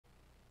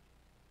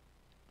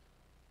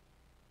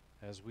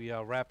as we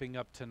are wrapping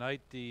up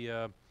tonight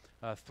the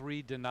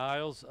three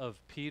denials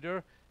of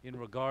Peter in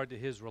regard to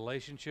his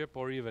relationship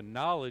or even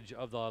knowledge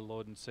of our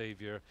Lord and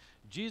Savior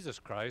Jesus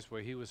Christ,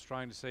 where he was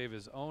trying to save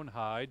his own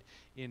hide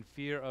in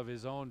fear of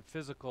his own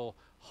physical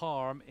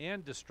harm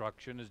and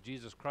destruction, as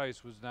Jesus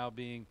Christ was now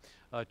being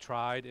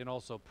tried and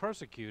also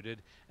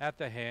persecuted at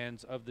the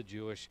hands of the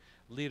Jewish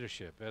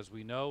leadership. As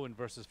we know, in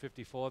verses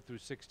 54 through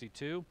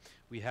 62,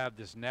 we have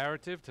this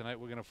narrative. Tonight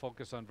we're going to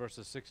focus on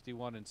verses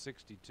 61 and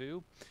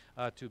 62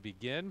 to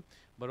begin.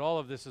 But all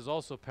of this is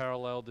also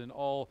paralleled in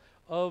all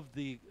of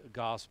the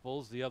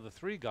Gospels, the other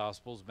three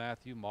Gospels,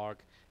 Matthew,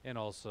 Mark, and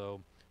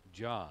also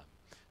John.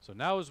 So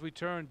now as we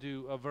turn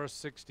to verse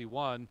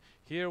 61,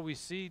 here we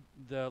see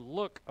the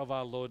look of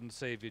our Lord and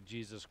Savior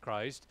Jesus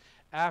Christ.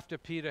 After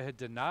Peter had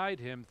denied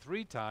him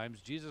 3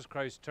 times, Jesus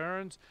Christ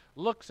turns,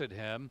 looks at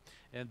him,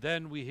 and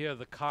then we hear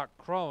the cock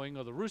crowing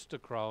or the rooster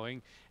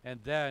crowing, and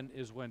then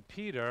is when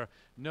Peter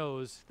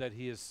knows that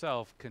he is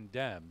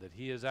self-condemned, that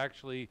he has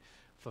actually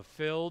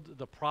fulfilled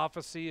the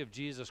prophecy of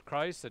Jesus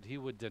Christ that he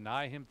would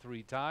deny him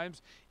 3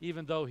 times.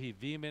 Even though he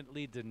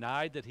vehemently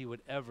denied that he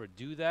would ever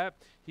do that,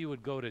 he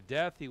would go to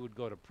death, he would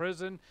go to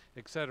prison,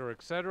 etc.,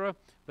 etc.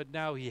 But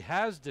now he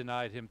has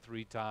denied him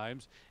 3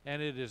 times,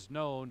 and it is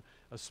known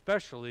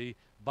especially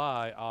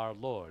by our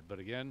Lord. But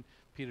again,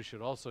 Peter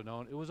should also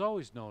know it was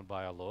always known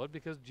by our Lord,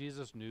 because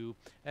Jesus knew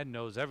and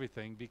knows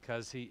everything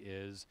because he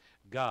is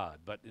God.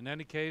 But in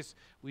any case,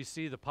 we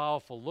see the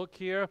powerful look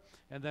here,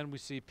 and then we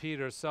see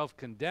Peter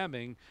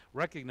self-condemning,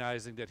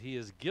 recognizing that he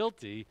is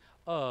guilty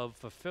of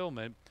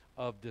fulfillment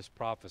of this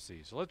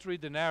prophecy. So let's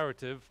read the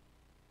narrative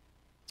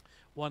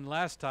one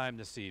last time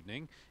this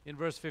evening. In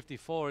verse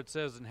 54 it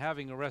says, "And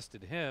having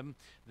arrested him,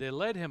 they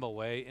led him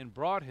away and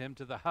brought him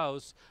to the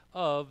house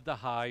of the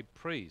high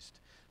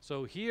priest."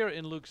 So here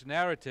in Luke's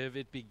narrative,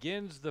 it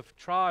begins the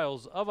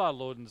trials of our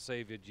Lord and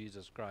Savior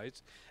Jesus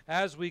Christ.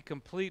 As we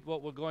complete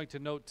what we're going to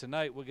note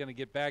tonight, we're going to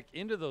get back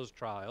into those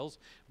trials.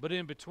 But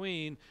in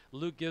between,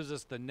 Luke gives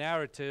us the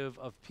narrative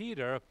of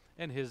Peter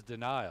and his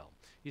denial.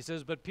 He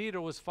says, "But Peter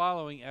was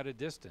following at a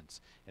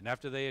distance. And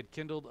after they had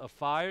kindled a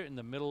fire in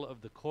the middle of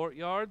the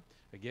courtyard,"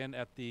 again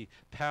at the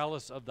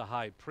palace of the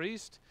high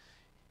priest,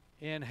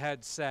 "and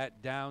had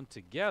sat down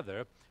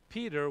together,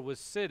 Peter was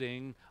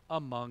sitting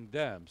among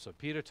them." So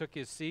Peter took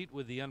his seat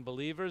with the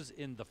unbelievers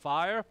in the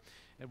fire,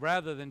 and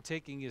rather than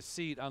taking his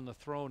seat on the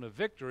throne of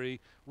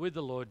victory with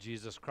the Lord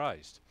Jesus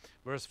Christ.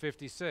 Verse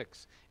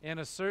 56, "And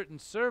a certain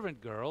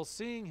servant girl,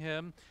 seeing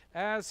him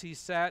as he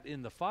sat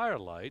in the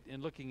firelight,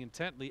 and looking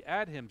intently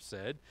at him,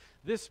 said,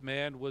 'This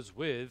man was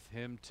with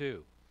him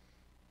too.'"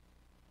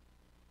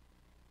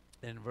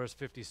 In verse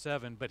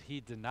 57, "But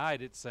he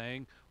denied it,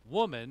 saying,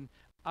 'Woman,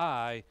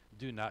 I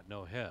do not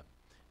know him.'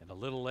 And a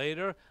little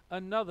later,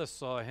 another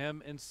saw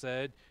him and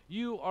said,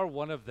 'You are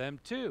one of them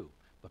too.'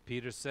 But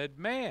Peter said,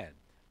 'Man,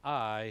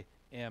 I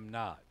am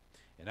not.'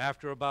 And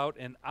after about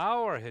an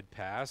hour had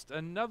passed,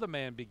 another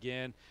man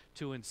began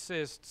to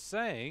insist,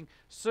 saying,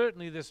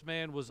 'Certainly this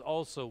man was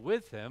also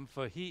with him,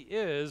 for he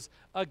is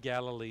a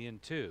Galilean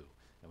too.'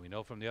 And we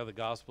know from the other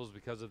Gospels,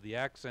 because of the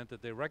accent,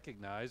 that they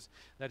recognize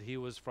that he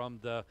was from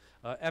the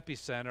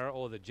epicenter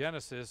or the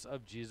genesis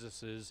of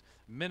Jesus'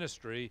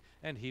 ministry,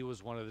 and he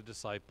was one of the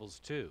disciples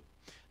too.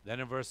 Then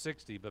in verse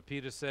 60, "But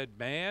Peter said,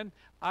 'Man,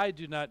 I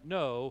do not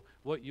know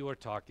what you are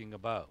talking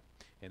about.'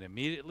 And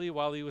immediately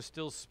while he was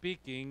still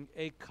speaking,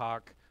 a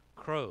cock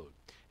crowed.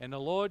 And the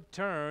Lord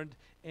turned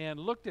and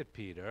looked at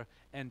Peter,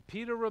 and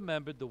Peter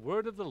remembered the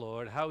word of the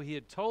Lord, how he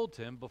had told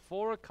him,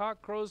 'Before a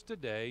cock crows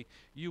today,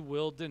 you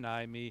will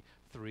deny me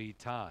 3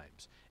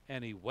 times.'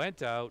 And he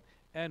went out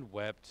and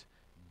wept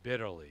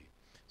bitterly."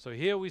 So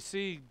here we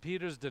see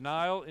Peter's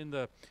denial in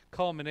the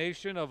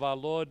culmination of our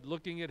Lord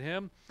looking at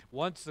him.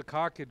 Once the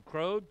cock had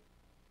crowed,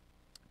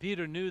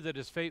 Peter knew that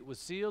his fate was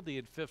sealed. He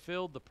had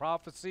fulfilled the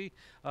prophecy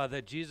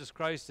that Jesus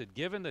Christ had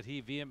given, that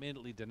he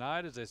vehemently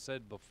denied, as I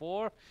said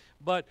before.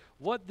 But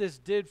what this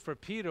did for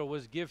Peter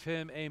was give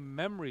him a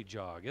memory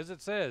jog. As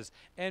it says,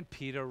 "And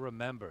Peter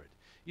remembered."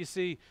 You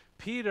see,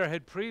 Peter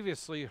had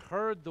previously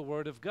heard the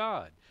word of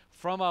God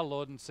from our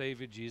Lord and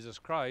Savior Jesus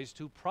Christ,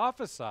 who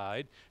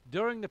prophesied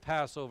during the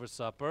Passover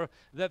supper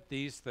that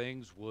these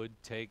things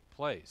would take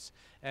place.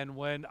 And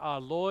when our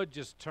Lord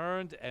just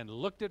turned and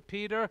looked at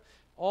Peter,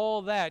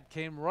 all that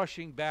came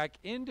rushing back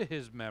into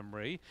his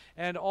memory,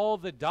 and all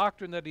the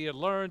doctrine that he had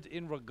learned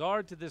in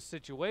regard to this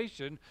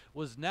situation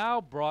was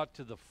now brought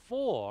to the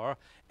fore,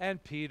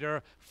 and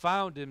Peter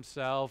found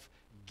himself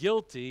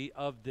guilty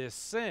of this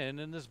sin,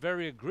 and this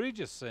very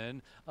egregious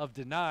sin of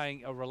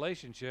denying a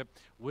relationship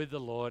with the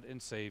Lord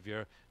and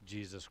Savior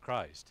Jesus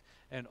Christ.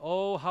 And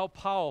oh, how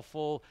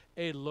powerful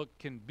a look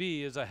can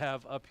be, as I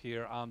have up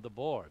here on the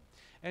board.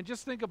 And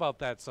just think about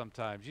that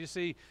sometimes. You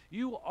see,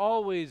 you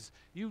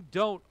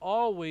don't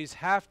always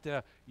have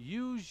to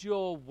use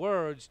your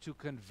words to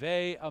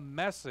convey a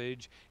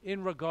message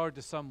in regard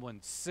to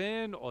someone's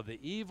sin or the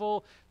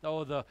evil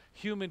or the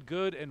human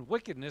good and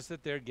wickedness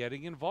that they're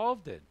getting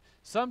involved in.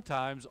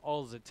 Sometimes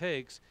all it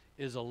takes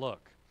is a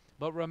look.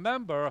 But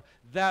remember,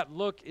 that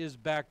look is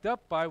backed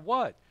up by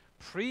what?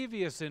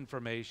 previous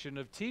information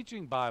of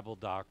teaching Bible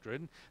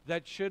doctrine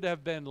that should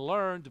have been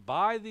learned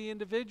by the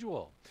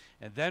individual.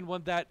 And then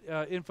when that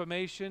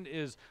information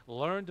is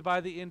learned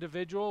by the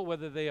individual,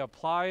 whether they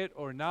apply it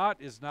or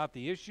not is not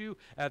the issue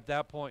at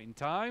that point in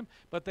time,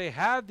 but they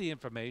have the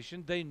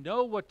information. They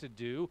know what to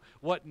do,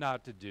 what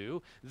not to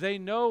do. They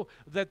know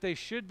that they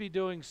should be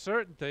doing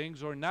certain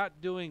things or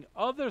not doing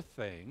other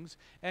things,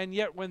 and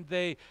yet when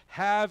they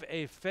have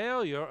a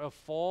failure, a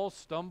fall,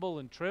 stumble,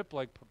 and trip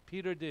like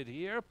Peter did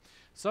here,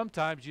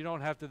 sometimes you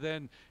don't have to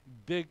then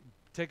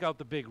take out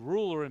the big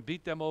ruler and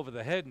beat them over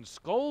the head and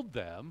scold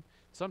them.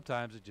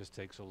 Sometimes it just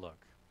takes a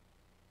look.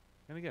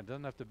 And again, it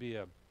doesn't have to be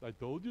a "I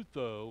told you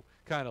so"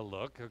 kind of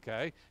look,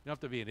 okay? You don't have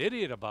to be an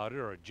idiot about it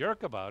or a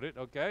jerk about it,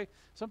 okay?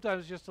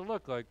 Sometimes it's just a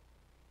look like,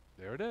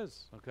 there it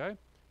is, okay?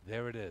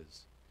 There it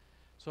is.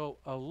 So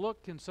a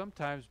look can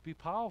sometimes be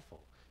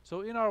powerful.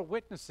 So in our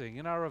witnessing,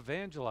 in our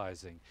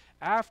evangelizing,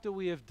 after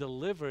we have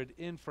delivered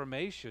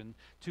information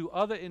to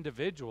other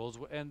individuals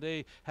and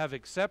they have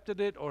accepted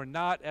it or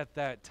not at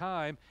that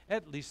time,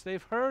 at least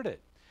they've heard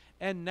it.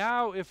 And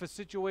now if a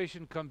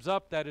situation comes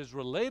up that is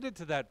related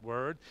to that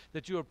word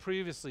that you have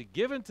previously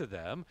given to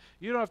them,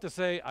 you don't have to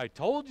say, "I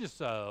told you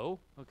so,"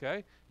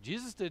 okay?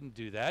 Jesus didn't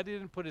do that. He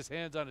didn't put his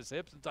hands on his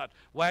hips and start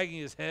wagging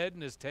his head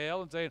and his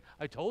tail and saying,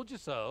 "I told you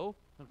so,"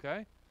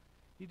 okay?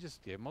 He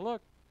just gave him a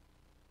look.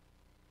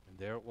 And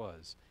there it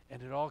was.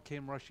 And it all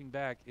came rushing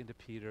back into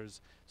Peter's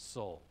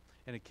soul.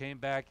 And it came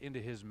back into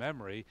his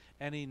memory,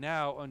 and he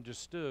now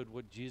understood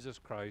what Jesus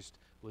Christ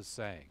was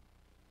saying.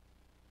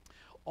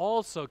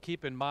 Also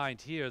keep in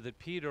mind here that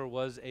Peter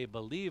was a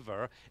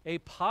believer, a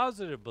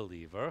positive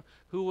believer,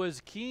 who was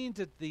keen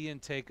to the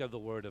intake of the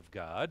Word of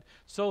God.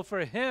 So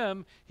for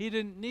him, he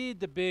didn't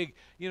need the big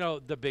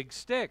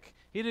stick.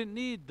 He didn't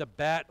need the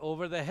bat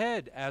over the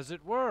head, as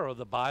it were, or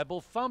the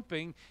Bible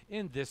thumping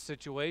in this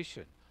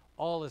situation.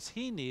 All as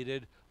he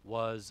needed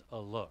was a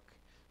look.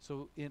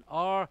 So in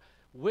our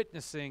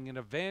witnessing and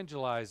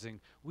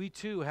evangelizing, we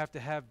too have to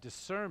have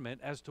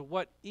discernment as to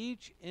what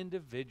each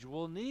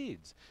individual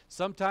needs.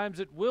 Sometimes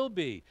it will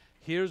be,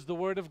 here's the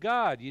Word of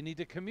God. You need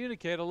to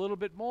communicate a little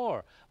bit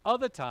more.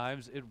 Other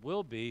times it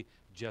will be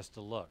just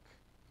a look.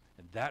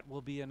 And that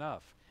will be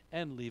enough.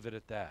 And leave it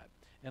at that.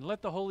 And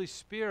let the Holy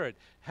Spirit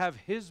have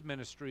his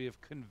ministry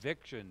of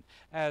conviction,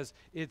 as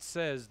it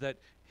says that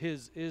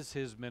his is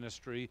his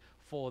ministry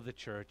for the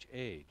church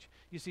age.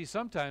 You see,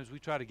 sometimes we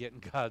try to get in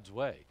God's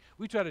way.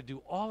 We try to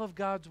do all of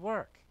God's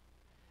work.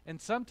 And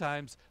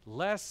sometimes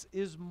less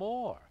is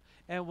more.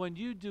 And when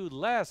you do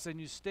less and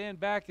you stand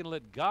back and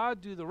let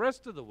God do the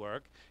rest of the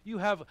work, you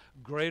have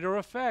greater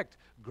effect,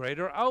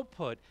 greater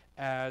output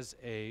as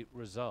a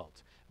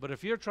result. But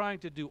if you're trying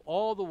to do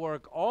all the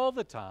work all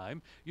the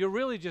time, you're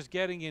really just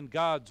getting in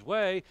God's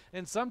way,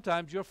 and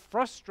sometimes you're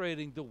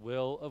frustrating the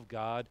will of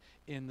God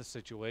in the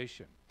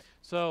situation.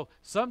 So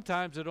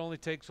sometimes it only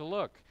takes a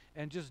look.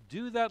 And just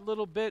do that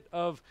little bit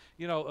of,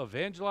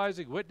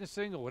 evangelizing,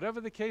 witnessing, or whatever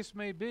the case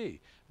may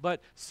be.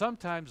 But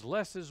sometimes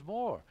less is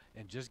more.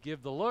 And just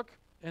give the look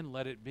and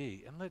let it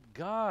be. And let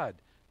God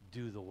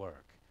do the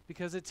work.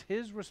 Because it's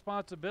his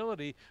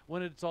responsibility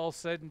when it's all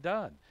said and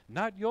done,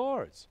 not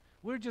yours.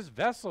 We're just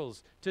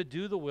vessels to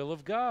do the will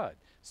of God.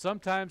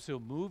 Sometimes he'll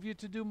move you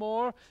to do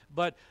more,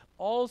 but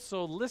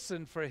also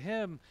listen for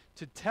him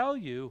to tell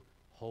you,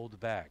 hold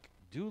back.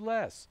 Do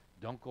less.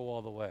 Don't go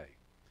all the way.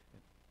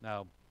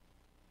 Now,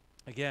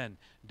 again,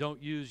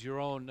 don't use your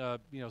own,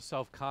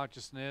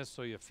 self-consciousness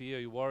or your fear,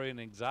 your worry,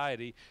 and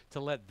anxiety to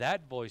let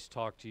that voice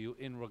talk to you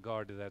in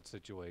regard to that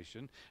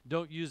situation.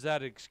 Don't use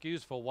that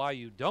excuse for why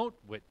you don't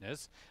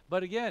witness.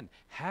 But again,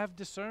 have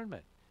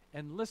discernment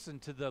and listen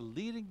to the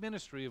leading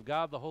ministry of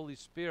God the Holy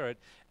Spirit,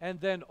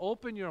 and then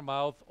open your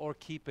mouth or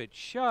keep it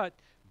shut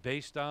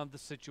based on the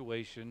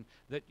situation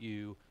that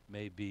you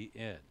may be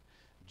in.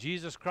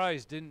 Jesus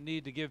Christ didn't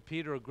need to give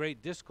Peter a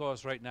great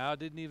discourse right now,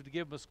 didn't need to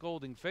give him a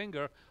scolding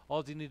finger.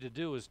 All he needed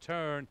to do is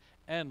turn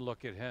and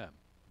look at him.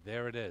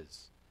 There it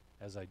is,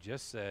 as I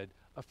just said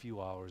a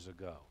few hours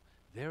ago.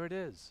 There it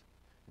is.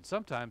 And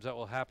sometimes that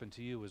will happen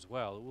to you as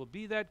well. It will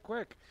be that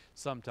quick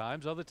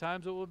sometimes. Other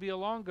times it will be a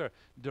longer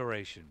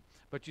duration.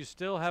 But you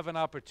still have an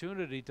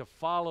opportunity to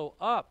follow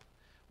up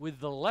with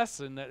the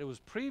lesson that it was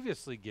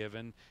previously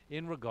given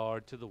in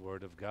regard to the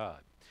Word of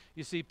God.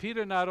 You see,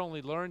 Peter not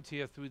only learned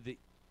here through the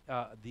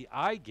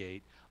eye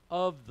gate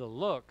of the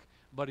look,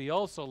 but he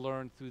also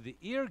learned through the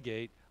ear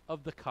gate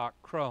of the cock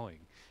crowing.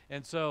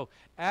 And so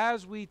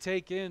as we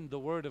take in the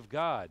Word of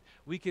God,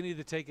 we can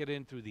either take it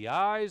in through the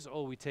eyes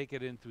or we take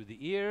it in through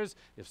the ears.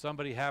 If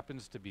somebody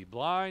happens to be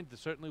blind,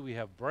 certainly we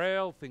have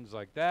Braille, things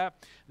like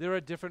that. There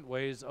are different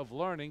ways of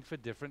learning for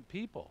different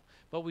people.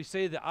 But we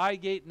say the eye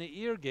gate and the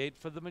ear gate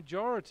for the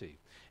majority.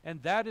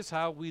 And that is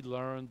how we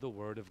learn the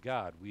Word of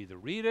God. We either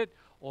read it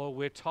or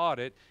we're taught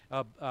it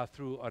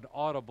through an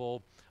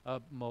audible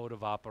mode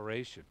of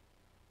operation.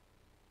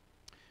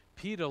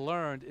 Peter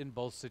learned in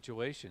both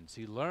situations.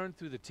 He learned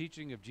through the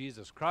teaching of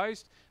Jesus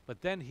Christ,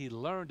 but then he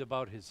learned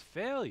about his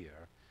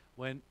failure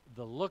when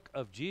the look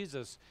of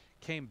Jesus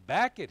came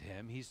back at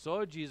him. He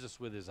saw Jesus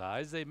with his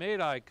eyes. They made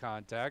eye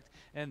contact,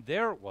 and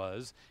there it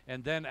was.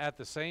 And then at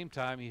the same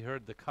time, he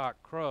heard the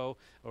cock crow,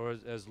 or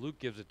as Luke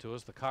gives it to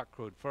us, the cock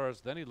crowed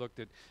first. Then he looked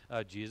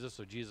at Jesus,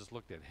 so Jesus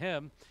looked at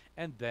him,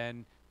 and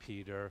then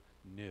Peter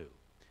knew.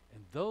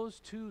 And those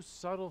two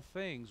subtle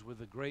things were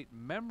the great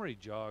memory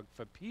jog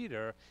for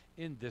Peter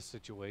in this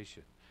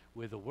situation,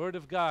 where the Word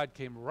of God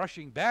came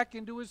rushing back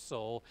into his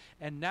soul,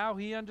 and now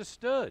he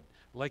understood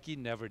like he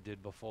never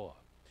did before.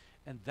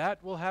 And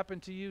that will happen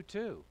to you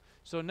too.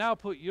 So now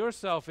put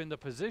yourself in the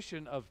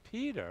position of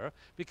Peter,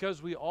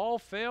 because we all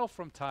fail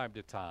from time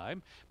to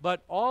time,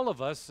 but all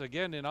of us,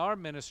 again, in our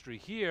ministry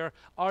here,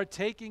 are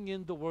taking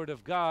in the Word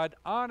of God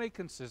on a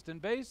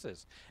consistent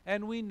basis.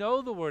 And we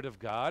know the Word of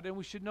God, and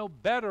we should know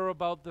better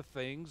about the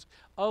things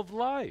of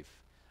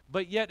life.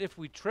 But yet, if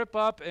we trip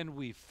up and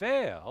we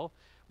fail,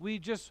 we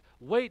just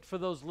wait for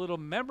those little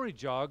memory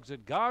jogs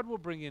that God will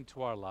bring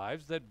into our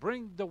lives that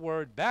bring the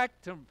Word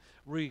back to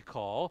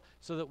recall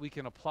so that we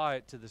can apply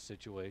it to the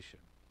situation.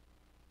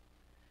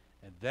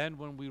 And then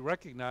when we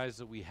recognize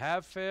that we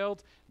have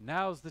failed,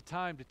 now's the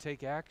time to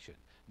take action.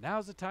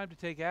 Now's the time to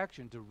take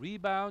action to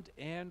rebound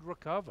and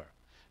recover.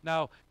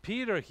 Now,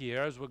 Peter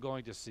here, as we're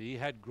going to see,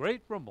 had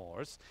great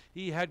remorse.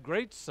 He had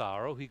great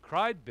sorrow. He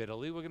cried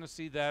bitterly. We're going to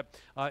see that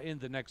in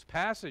the next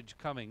passage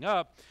coming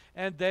up.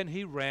 And then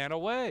he ran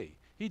away.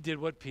 He did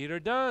what Peter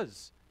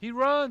does. He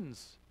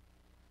runs.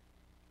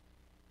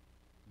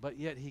 But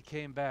yet he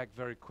came back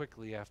very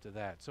quickly after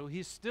that. So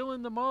he's still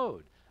in the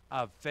mode.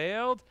 I've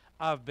failed.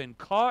 I've been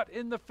caught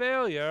in the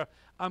failure.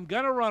 I'm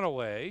going to run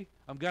away.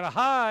 I'm going to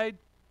hide.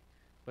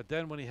 But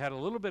then when he had a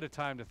little bit of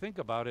time to think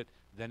about it,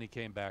 then he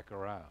came back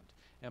around.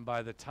 And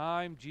by the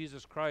time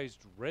Jesus Christ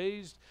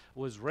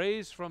was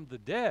raised from the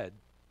dead,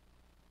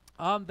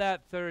 on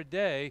that third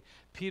day,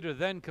 Peter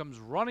then comes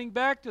running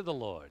back to the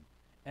Lord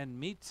and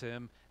meets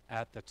him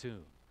at the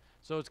tomb.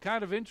 So it's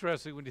kind of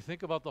interesting when you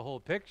think about the whole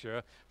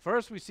picture.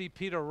 First we see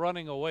Peter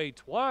running away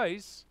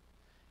twice,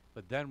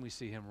 but then we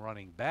see him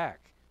running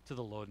back to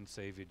the Lord and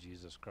Savior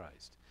Jesus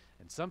Christ.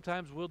 And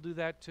sometimes we'll do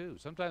that too.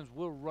 Sometimes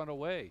we'll run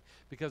away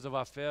because of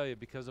our failure,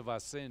 because of our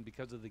sin,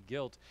 because of the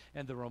guilt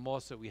and the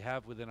remorse that we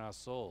have within our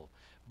soul.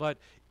 But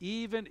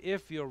even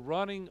if you're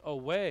running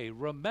away,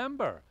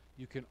 remember,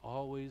 you can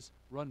always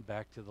run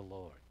back to the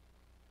Lord.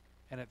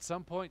 And at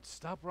some point,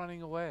 stop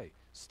running away.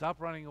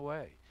 Stop running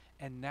away.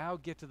 And now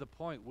get to the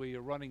point where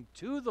you're running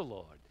to the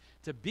Lord,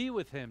 to be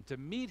with him, to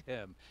meet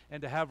him,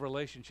 and to have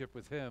relationship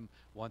with him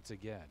once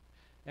again.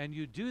 And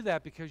you do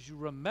that because you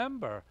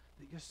remember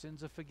that your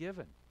sins are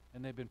forgiven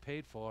and they've been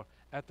paid for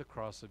at the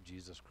cross of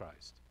Jesus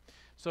Christ.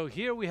 So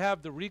here we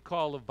have the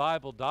recall of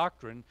Bible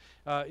doctrine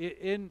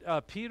in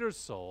Peter's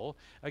soul.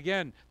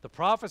 Again, the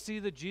prophecy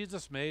that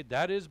Jesus made,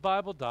 that is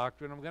Bible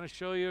doctrine. I'm going to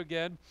show you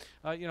again.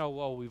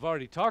 We've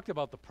already talked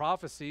about the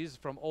prophecies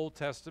from Old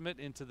Testament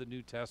into the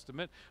New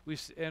Testament.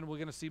 And we're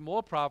going to see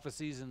more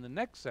prophecies in the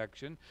next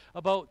section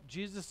about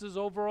Jesus'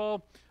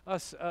 overall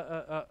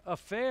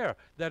affair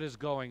that is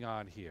going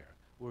on here,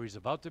 where he's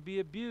about to be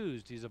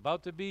abused, he's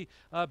about to be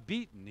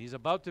beaten, he's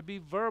about to be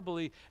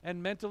verbally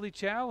and mentally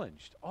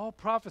challenged, all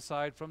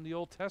prophesied from the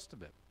Old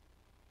Testament,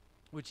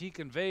 which he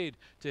conveyed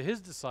to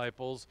his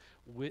disciples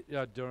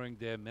during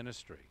their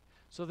ministry.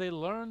 So they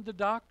learned the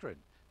doctrine.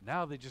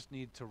 Now they just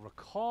need to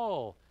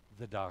recall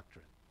the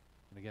doctrine.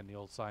 And again, the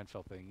old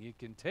Seinfeld thing, you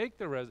can take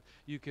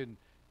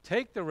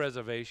the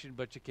reservation,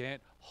 but you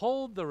can't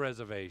hold the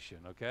reservation,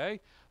 okay?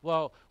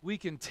 Well, we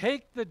can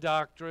take the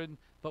doctrine,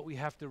 but we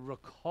have to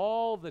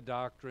recall the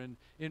doctrine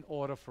in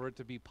order for it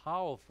to be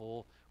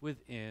powerful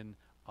within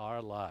our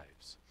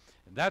lives.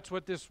 And that's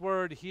what this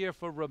word here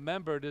for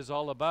remembered is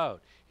all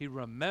about. He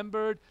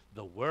remembered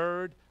the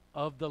word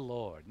of the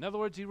Lord. In other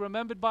words, he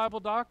remembered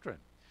Bible doctrine.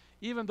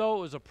 Even though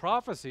it was a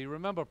prophecy,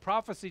 remember,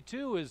 prophecy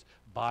too is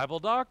Bible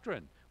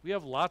doctrine. We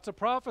have lots of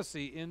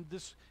prophecy in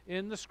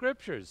the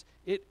scriptures.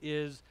 It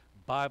is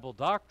Bible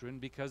doctrine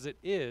because it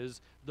is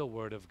the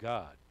word of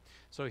God.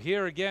 So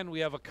here again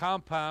we have a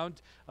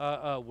compound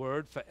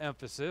word for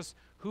emphasis,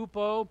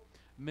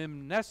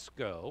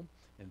 hupomimnesko,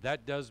 and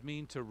that does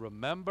mean to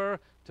remember,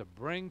 to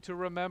bring to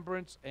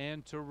remembrance,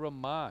 and to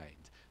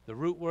remind. The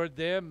root word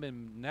there,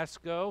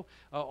 mimnesko,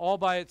 all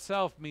by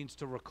itself means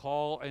to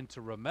recall and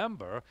to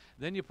remember.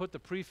 Then you put the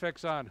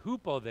prefix on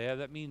hupo there,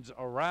 that means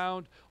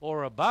around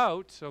or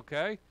about,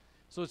 okay?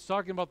 So it's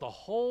talking about the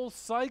whole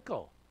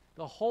cycle,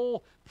 the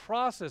whole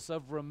process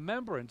of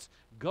remembrance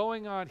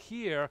going on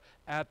here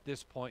at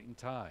this point in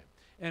time.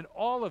 And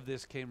all of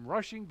this came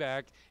rushing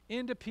back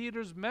into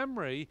Peter's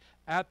memory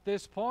at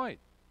this point.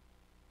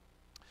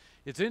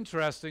 It's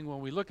interesting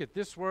when we look at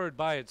this word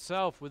by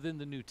itself within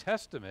the New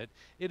Testament,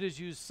 it is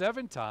used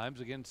 7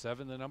 times, again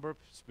 7 the number of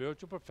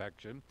spiritual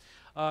perfection.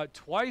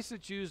 Twice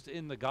it's used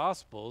in the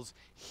Gospels,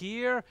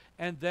 here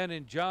and then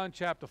in John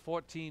chapter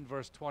 14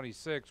 verse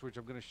 26, which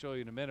I'm going to show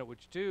you in a minute,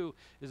 which too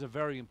is a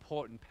very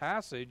important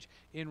passage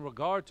in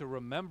regard to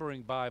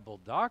remembering Bible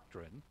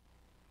doctrine.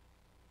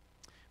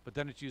 But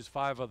then it's used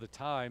 5 other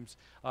times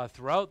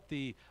throughout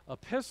the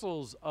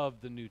epistles of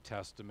the New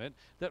Testament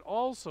that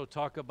also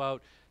talk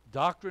about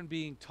doctrine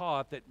being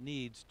taught that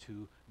needs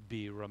to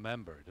be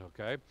remembered,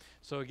 okay?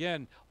 So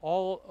again,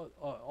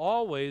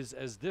 always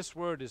as this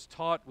word is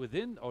taught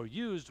within or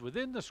used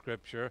within the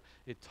Scripture,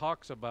 it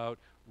talks about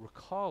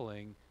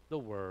recalling the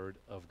Word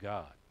of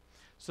God.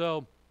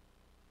 So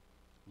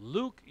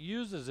Luke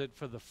uses it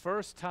for the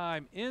first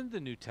time in the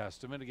New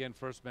Testament. Again,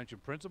 first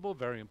mentioned principle,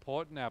 very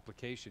important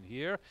application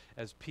here,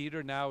 as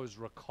Peter now is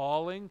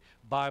recalling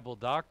Bible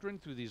doctrine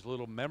through these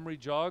little memory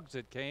jogs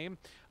that came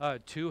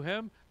to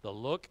him, the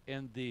look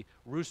and the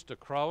rooster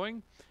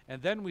crowing.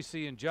 And then we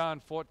see in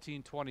John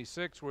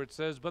 14:26 where it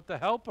says, "But the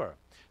Helper,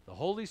 the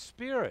Holy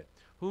Spirit,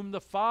 whom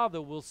the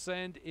Father will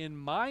send in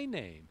my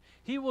name,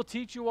 he will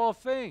teach you all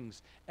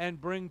things and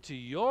bring to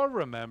your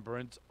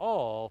remembrance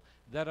all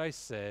that I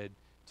said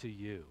to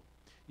you."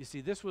 You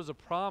see, this was a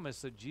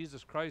promise that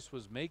Jesus Christ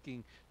was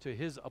making to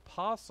his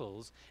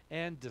apostles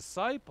and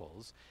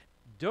disciples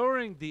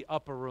during the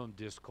upper room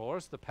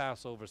discourse, the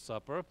Passover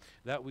supper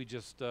that we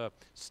just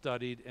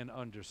studied and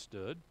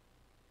understood.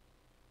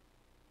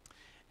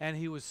 And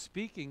he was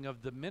speaking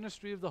of the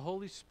ministry of the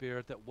Holy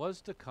Spirit that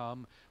was to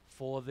come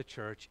for the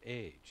church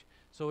age.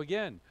 So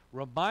again,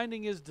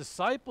 reminding his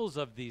disciples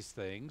of these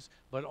things,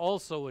 but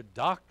also a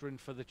doctrine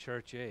for the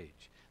church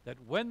age. That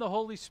when the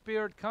Holy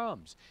Spirit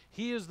comes,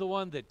 he is the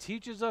one that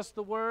teaches us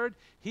the Word.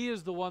 He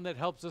is the one that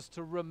helps us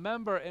to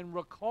remember and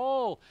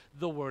recall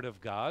the Word of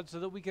God so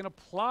that we can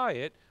apply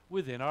it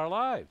within our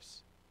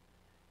lives.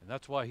 And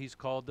that's why he's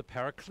called the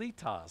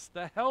Parakletos,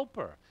 the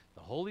Helper,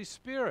 the Holy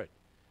Spirit,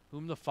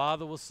 whom the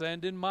Father will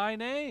send in my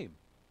name,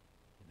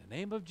 in the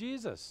name of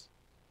Jesus.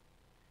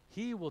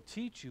 He will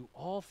teach you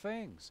all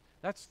things.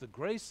 That's the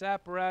grace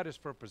apparatus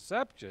for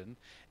perception,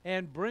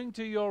 and bring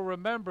to your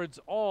remembrance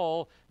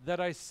all that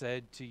I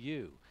said to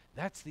you.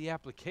 That's the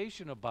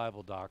application of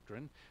Bible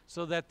doctrine,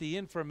 so that the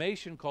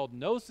information called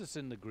gnosis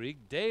in the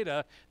Greek,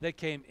 data that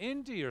came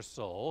into your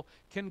soul,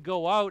 can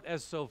go out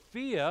as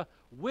Sophia,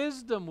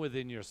 wisdom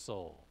within your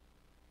soul.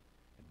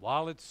 And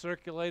while it's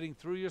circulating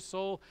through your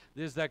soul,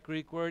 there's that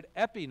Greek word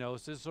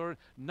epignosis, or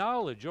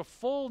knowledge, or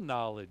full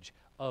knowledge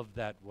of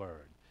that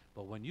word.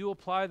 But when you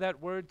apply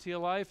that word to your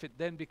life, it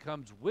then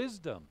becomes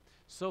wisdom,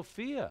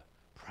 Sophia,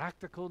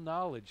 practical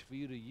knowledge for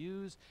you to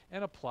use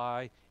and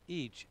apply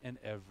each and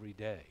every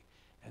day.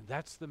 And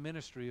that's the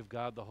ministry of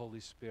God the Holy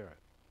Spirit.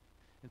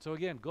 And so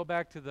again, go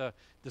back to the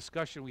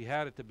discussion we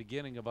had at the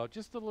beginning about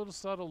just a little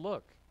subtle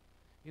look.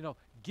 You know,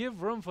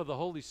 give room for the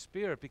Holy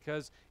Spirit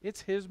because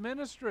it's his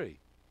ministry.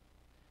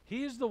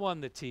 He's the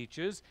one that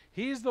teaches.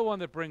 He's the one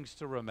that brings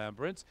to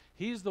remembrance.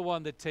 He's the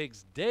one that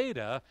takes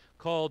data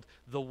called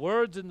the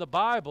words in the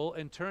Bible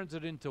and turns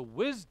it into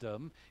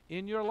wisdom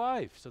in your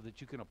life so that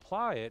you can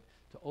apply it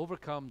to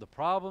overcome the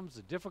problems,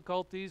 the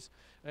difficulties,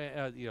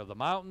 the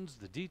mountains,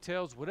 the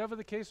details, whatever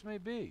the case may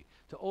be,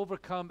 to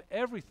overcome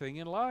everything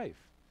in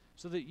life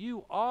so that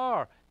you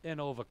are an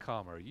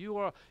overcomer. You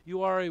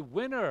are a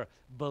winner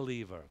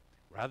believer,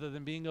 rather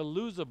than being a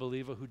loser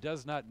believer who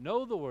does not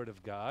know the Word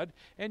of God,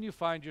 and you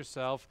find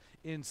yourself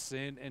in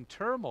sin and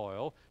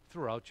turmoil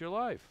throughout your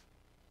life.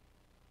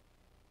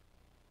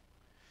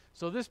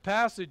 So this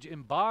passage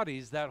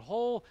embodies that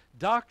whole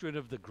doctrine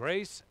of the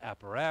grace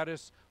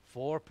apparatus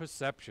for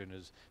perception,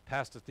 as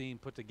Pastor Thiem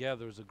put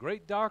together, is a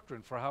great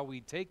doctrine for how we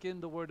take in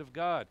the Word of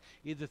God,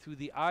 either through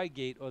the eye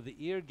gate or the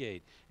ear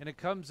gate. And it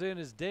comes in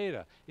as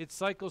data. It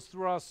cycles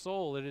through our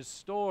soul. It is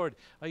stored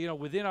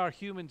within our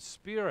human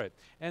spirit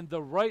and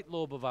the right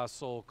lobe of our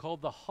soul,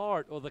 called the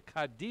heart or the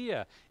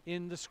cardia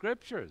in the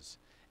Scriptures.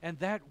 And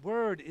that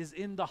word is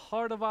in the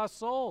heart of our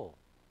soul.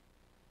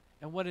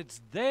 And when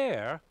it's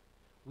there,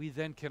 we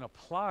then can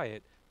apply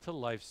it to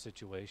life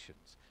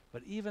situations.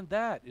 But even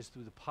that is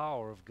through the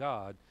power of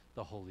God,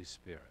 the Holy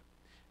Spirit.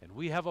 And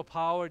we have a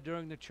power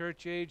during the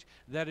church age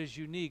that is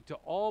unique to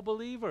all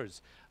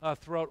believers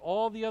throughout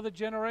all the other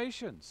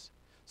generations.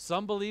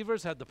 Some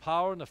believers had the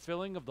power and the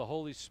filling of the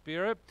Holy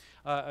Spirit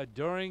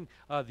during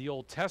the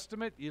Old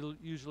Testament,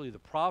 usually the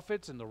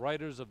prophets and the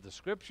writers of the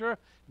Scripture.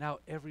 Now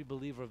every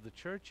believer of the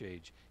church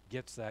age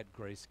gets that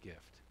grace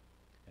gift.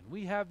 And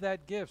we have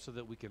that gift so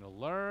that we can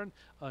learn,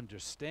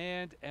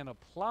 understand, and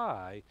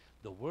apply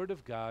the Word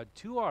of God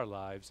to our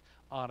lives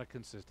on a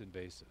consistent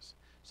basis.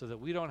 So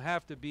that we don't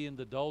have to be in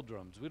the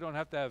doldrums. We don't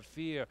have to have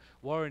fear,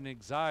 worry, and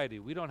anxiety.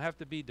 We don't have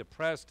to be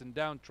depressed and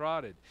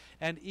downtrodden.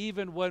 And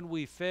even when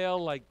we fail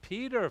like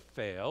Peter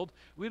failed,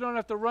 we don't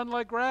have to run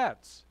like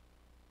rats.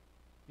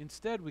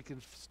 Instead, we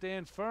can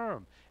stand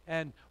firm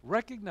and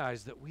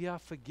recognize that we are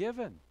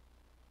forgiven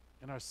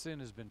and our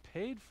sin has been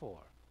paid for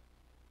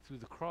through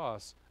the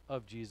cross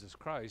of Jesus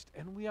Christ,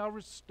 and we are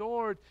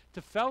restored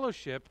to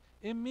fellowship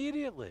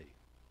immediately.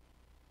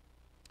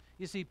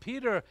 You see,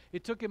 Peter,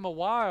 it took him a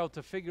while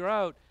to figure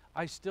out,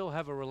 I still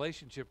have a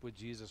relationship with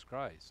Jesus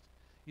Christ.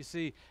 You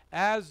see,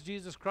 as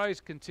Jesus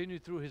Christ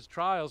continued through his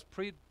trials,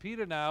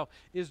 Peter now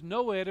is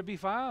nowhere to be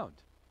found.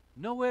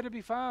 Nowhere to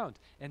be found,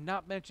 and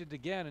not mentioned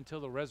again until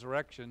the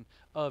resurrection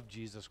of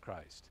Jesus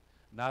Christ.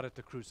 Not at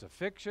the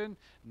crucifixion,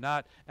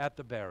 not at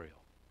the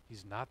burial.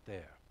 He's not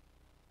there.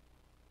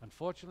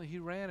 Unfortunately, he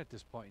ran at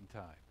this point in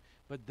time.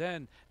 But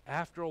then,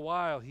 after a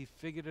while, he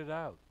figured it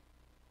out.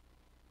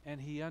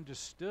 And he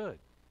understood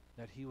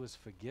that he was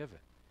forgiven.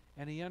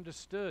 And he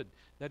understood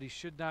that he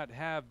should not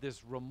have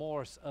this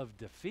remorse of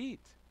defeat.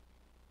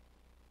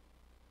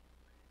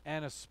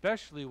 And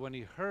especially when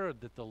he heard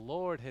that the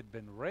Lord had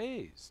been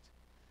raised,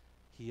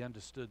 he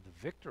understood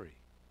the victory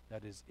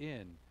that is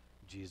in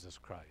Jesus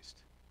Christ,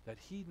 that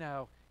he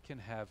now can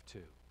have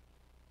too.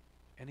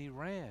 And he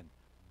ran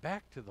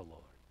back to the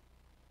Lord.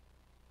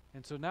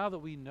 And so now that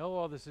we know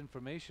all this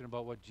information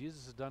about what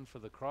Jesus has done for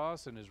the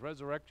cross and his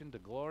resurrection to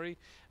glory,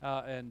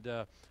 and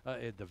the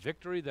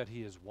victory that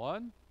he has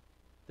won,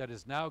 that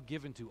is now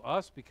given to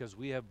us because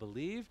we have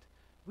believed,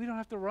 we don't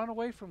have to run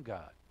away from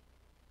God.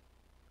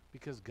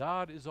 Because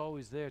God is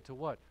always there to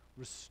what?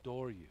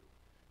 Restore you.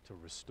 To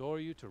restore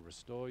you, to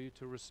restore you,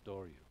 to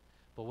restore you.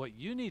 But what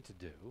you need to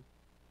do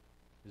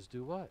is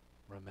do what?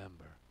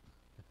 Remember.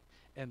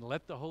 And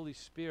let the Holy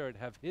Spirit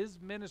have his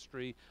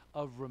ministry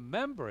of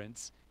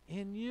remembrance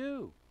in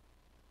you.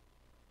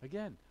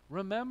 Again,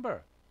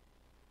 remember.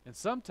 And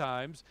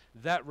sometimes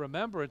that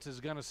remembrance is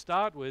going to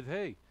start with,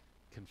 hey,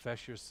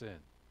 confess your sin.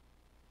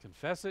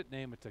 Confess it,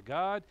 name it to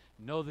God,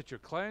 know that you're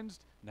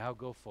cleansed, now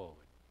go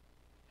forward.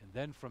 And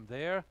then from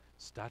there,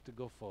 start to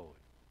go forward.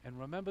 And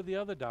remember the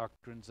other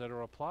doctrines that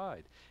are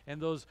applied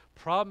and those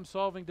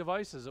problem-solving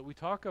devices that we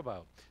talk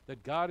about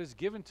that God has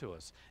given to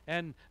us.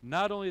 And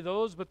not only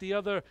those, but the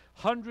other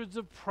hundreds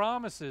of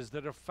promises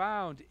that are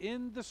found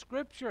in the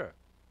Scripture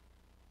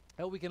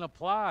that we can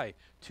apply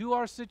to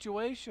our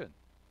situation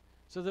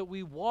so that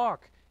we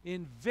walk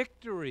in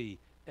victory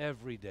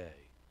every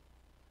day.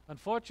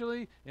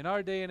 Unfortunately, in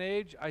our day and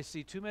age, I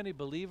see too many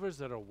believers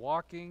that are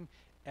walking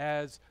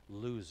as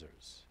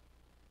losers.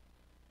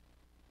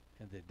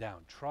 And they're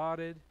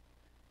downtrodden,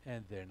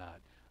 and they're not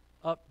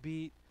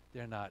upbeat,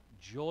 they're not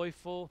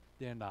joyful,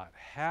 they're not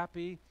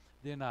happy,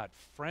 they're not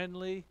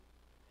friendly,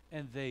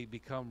 and they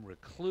become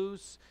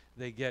recluse.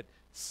 They get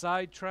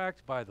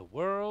sidetracked by the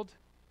world.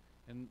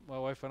 And my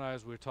wife and I,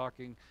 as we were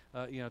talking,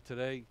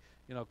 today,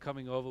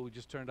 coming over, we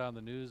just turned on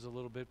the news a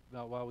little bit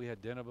while we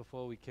had dinner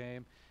before we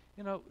came.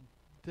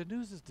 The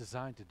news is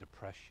designed to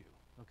depress you,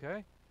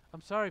 okay?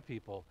 I'm sorry,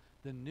 people.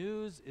 The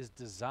news is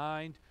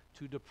designed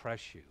to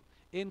depress you,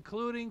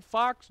 including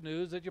Fox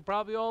News that you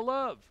probably all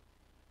love.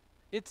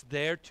 It's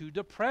there to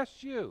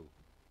depress you.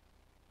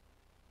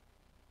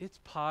 It's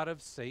part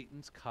of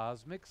Satan's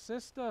cosmic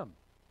system.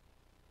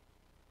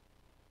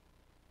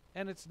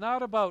 And it's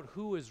not about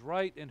who is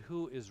right and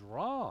who is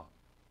wrong,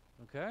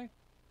 okay?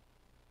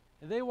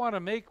 And they want to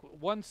make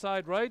one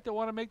side right, they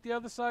want to make the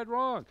other side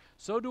wrong.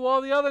 So do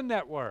all the other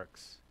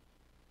networks.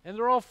 And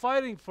they're all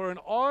fighting for an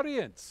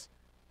audience.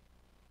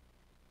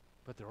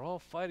 But they're all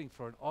fighting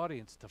for an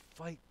audience to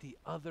fight the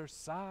other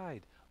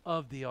side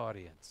of the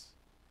audience.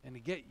 And to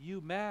get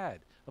you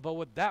mad about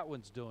what that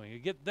one's doing.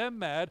 And get them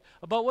mad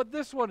about what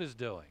this one is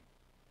doing.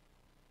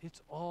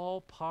 It's all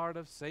part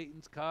of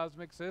Satan's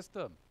cosmic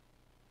system.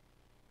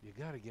 You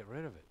got to get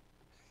rid of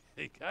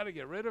it. You got to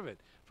get rid of it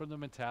from the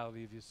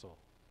mentality of your soul.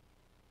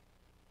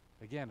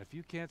 Again, if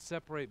you can't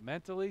separate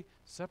mentally,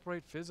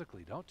 separate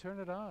physically. Don't turn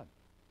it on.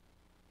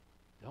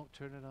 Don't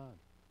turn it on.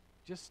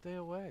 Just stay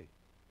away.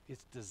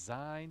 It's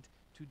designed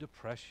to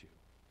depress you.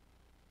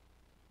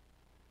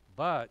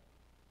 But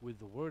with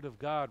the Word of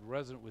God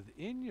resident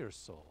within your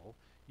soul,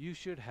 you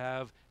should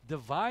have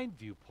divine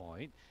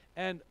viewpoint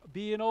and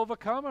be an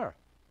overcomer.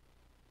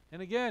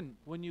 And again,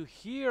 when you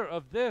hear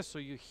of this or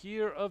you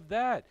hear of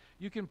that,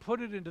 you can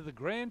put it into the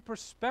grand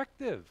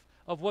perspective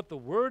of what the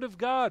Word of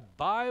God,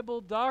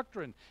 Bible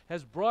doctrine,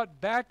 has brought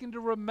back into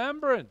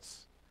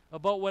remembrance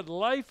about what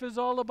life is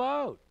all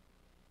about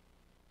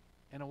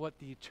and what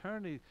the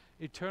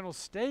eternal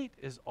state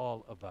is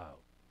all about.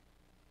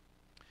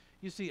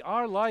 You see,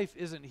 our life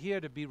isn't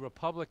here to be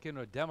Republican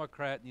or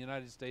Democrat in the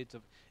United States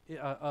of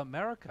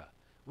America.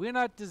 We're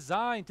not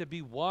designed to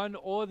be one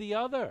or the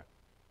other.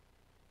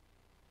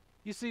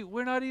 You see,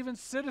 we're not even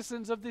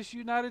citizens of this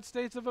United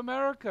States of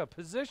America,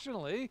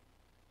 positionally.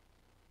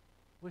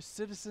 We're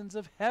citizens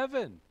of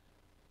heaven,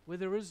 where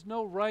there is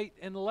no right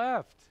and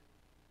left,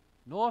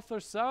 north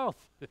or south,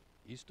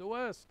 east or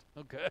west,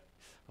 okay?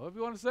 However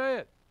you want to say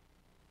it.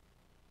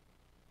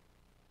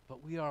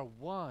 But we are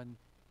one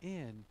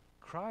in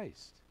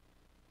Christ.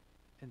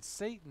 And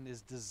Satan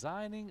is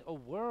designing a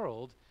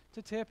world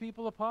to tear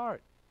people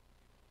apart.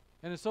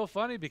 And it's so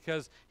funny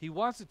because he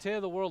wants to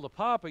tear the world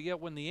apart, but yet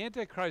when the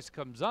Antichrist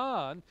comes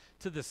on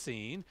to the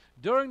scene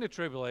during the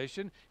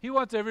tribulation, he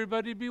wants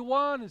everybody to be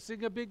one and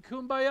sing a big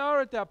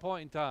kumbaya at that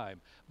point in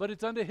time. But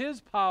it's under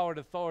his power and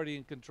authority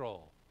and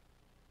control.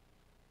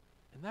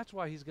 And that's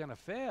why he's going to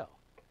fail.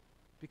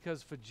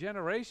 Because for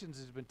generations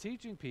he's been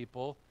teaching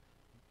people,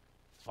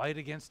 fight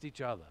against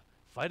each other.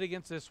 Fight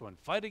against this one.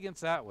 Fight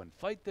against that one.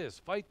 Fight this.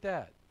 Fight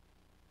that.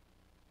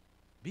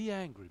 Be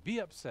angry. Be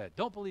upset.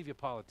 Don't believe your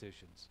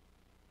politicians.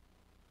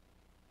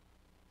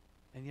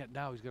 And yet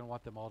now he's going to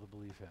want them all to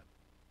believe him.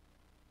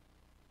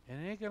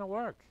 And it ain't going to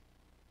work.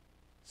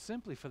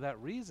 Simply for that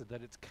reason,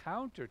 that it's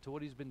counter to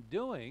what he's been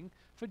doing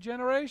for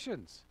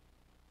generations.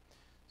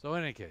 So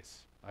in any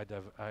case,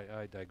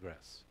 I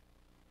digress.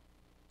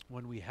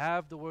 When we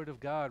have the Word of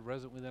God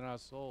resident within our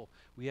soul,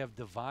 we have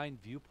divine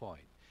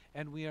viewpoint.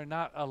 And we are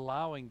not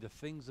allowing the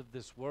things of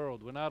this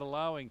world. We're not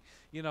allowing,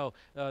 the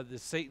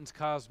Satan's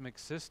cosmic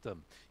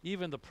system,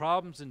 even the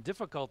problems and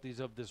difficulties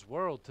of this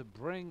world to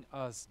bring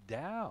us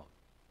down.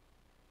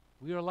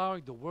 We are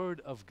allowing the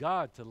Word of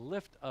God to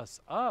lift us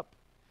up,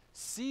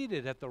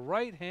 seated at the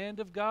right hand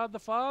of God the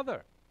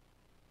Father.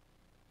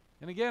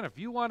 And again, if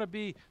you want to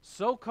be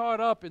so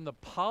caught up in the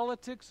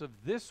politics of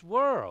this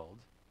world,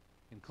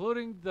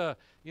 including the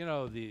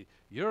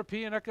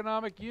European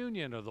Economic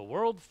Union or the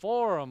World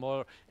Forum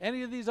or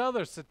any of these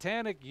other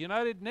satanic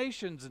United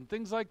Nations and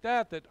things like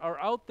that that are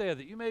out there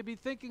that you may be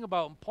thinking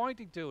about and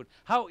pointing to and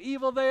how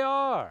evil they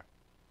are.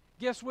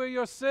 Guess where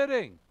you're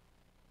sitting?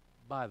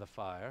 By the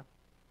fire.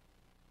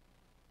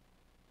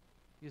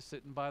 You're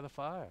sitting by the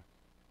fire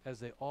as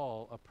they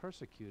all are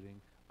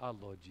persecuting our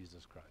Lord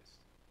Jesus Christ.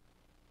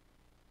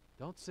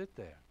 Don't sit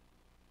there.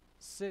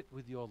 Sit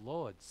with your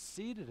Lord,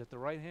 seated at the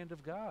right hand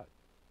of God,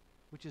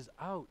 which is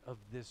out of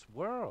this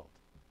world.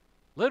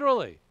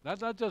 Literally.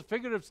 That's not just a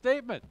figurative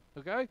statement,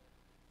 okay?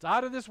 It's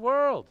out of this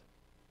world.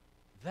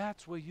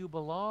 That's where you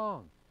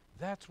belong.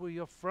 That's where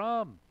you're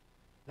from.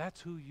 That's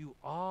who you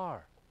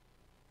are.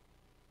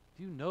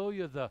 Do you know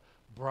you're the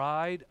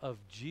bride of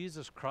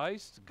Jesus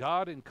Christ,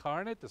 God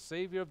incarnate, the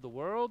Savior of the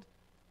world?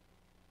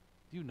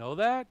 Do you know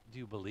that? Do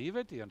you believe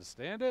it? Do you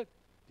understand it?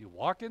 Do you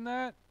walk in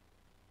that?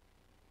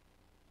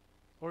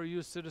 Or are you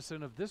a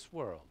citizen of this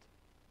world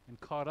and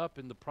caught up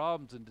in the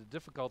problems and the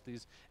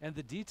difficulties and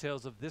the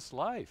details of this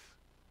life?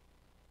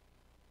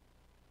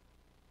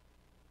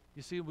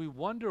 You see, we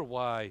wonder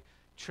why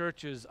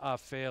churches are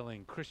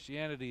failing,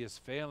 Christianity is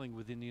failing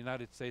within the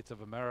United States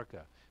of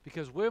America,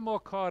 because we're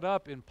more caught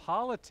up in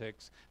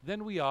politics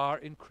than we are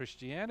in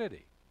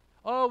Christianity.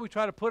 Oh, we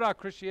try to put our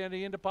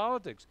Christianity into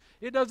politics.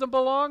 It doesn't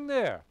belong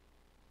there.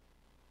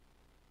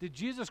 Did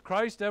Jesus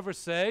Christ ever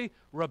say,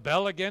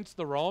 rebel against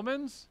the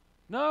Romans?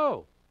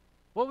 No.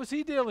 What was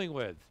he dealing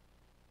with?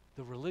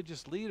 The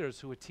religious leaders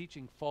who were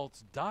teaching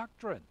false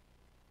doctrine.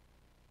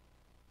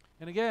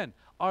 And again,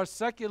 our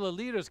secular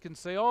leaders can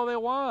say all they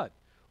want.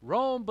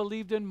 Rome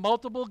believed in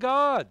multiple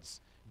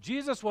gods.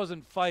 Jesus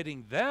wasn't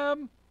fighting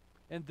them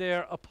and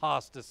their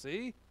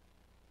apostasy.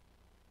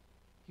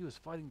 He was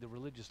fighting the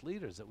religious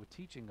leaders that were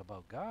teaching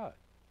about God,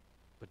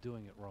 but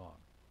doing it wrong.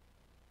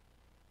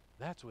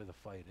 That's where the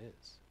fight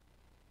is.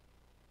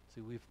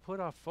 See, we've put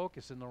our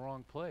focus in the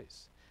wrong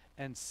place.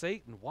 And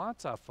Satan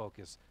wants our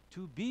focus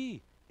to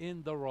be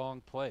in the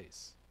wrong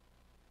place.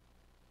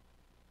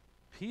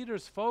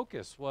 Peter's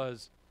focus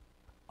was,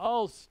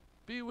 I'll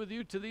be with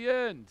you to the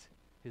end.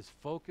 His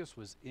focus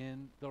was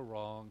in the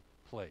wrong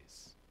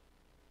place.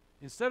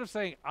 Instead of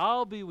saying,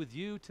 I'll be with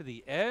you to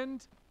the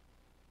end,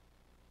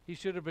 he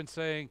should have been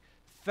saying,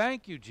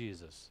 thank you,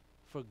 Jesus,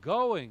 for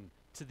going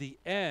to the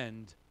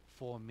end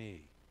for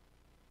me.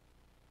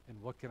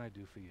 And what can I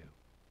do for you?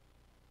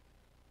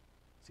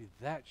 See,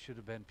 that should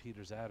have been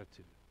Peter's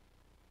attitude.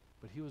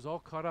 But he was all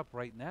caught up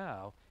right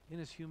now in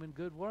his human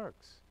good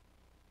works.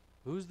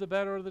 Who's the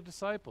better of the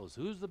disciples?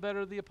 Who's the better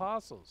of the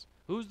apostles?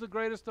 Who's the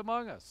greatest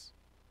among us?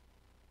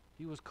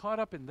 He was caught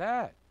up in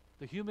that,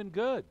 the human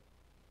good.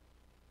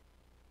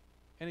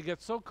 And he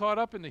got so caught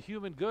up in the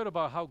human good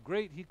about how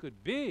great he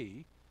could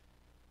be,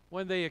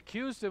 when they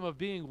accused him of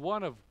being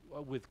one of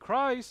with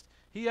Christ,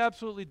 he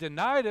absolutely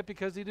denied it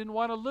because he didn't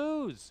want to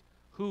lose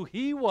who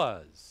he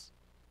was.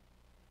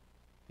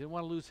 Didn't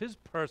want to lose his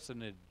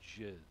personages.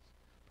 You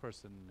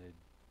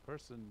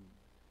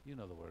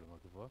know the word I'm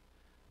looking for.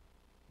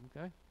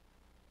 Okay?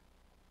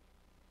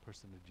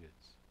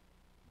 Personages.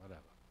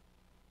 Whatever.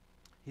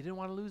 He didn't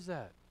want to lose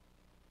that.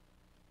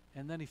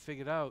 And then he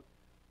figured out,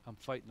 I'm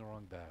fighting the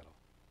wrong battle.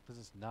 Because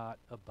it's not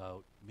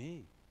about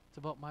me. It's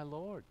about my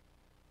Lord.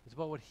 It's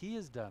about what he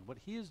has done, what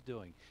he is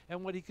doing,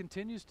 and what he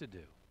continues to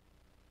do.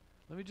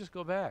 Let me just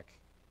go back.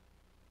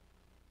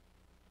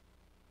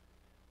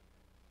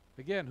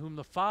 Again, whom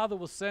the Father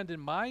will send in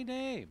my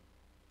name,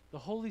 the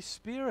Holy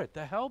Spirit,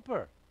 the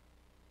Helper.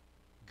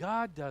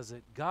 God does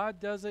it, God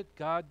does it,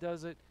 God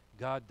does it,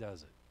 God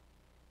does it.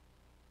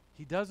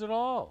 He does it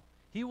all.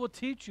 He will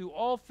teach you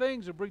all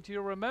things and bring to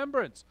your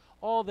remembrance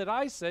all that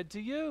I said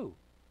to you.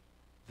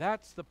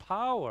 That's the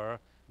power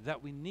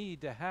that we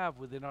need to have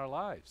within our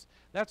lives.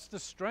 That's the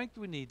strength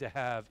we need to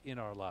have in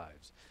our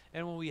lives.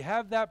 And when we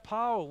have that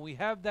power, when we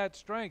have that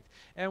strength,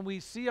 and we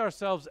see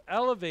ourselves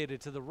elevated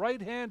to the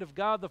right hand of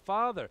God the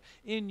Father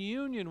in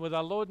union with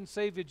our Lord and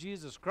Savior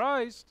Jesus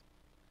Christ,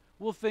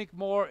 we'll think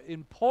more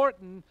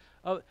important,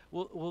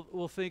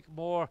 we'll think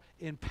more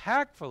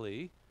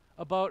impactfully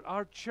about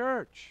our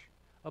church,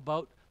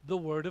 about the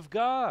Word of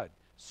God,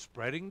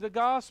 spreading the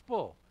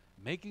gospel,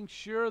 making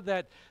sure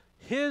that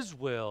His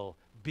will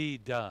be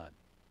done.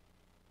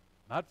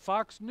 Not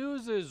Fox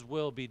News's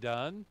will be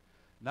done,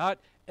 not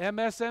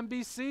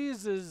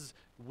MSNBC's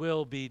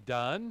will be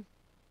done,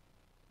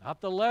 not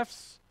the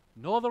left's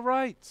nor the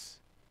right's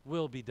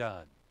will be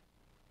done.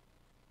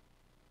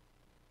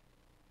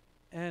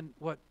 And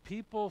what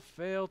people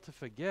fail to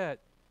forget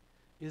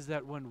is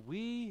that when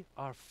we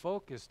are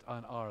focused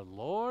on our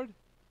Lord,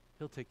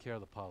 He'll take care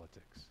of the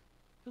politics.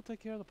 He'll take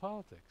care of the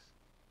politics.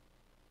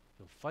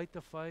 He'll fight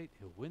the fight.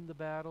 He'll win the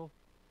battle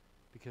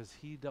because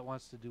He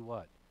wants to do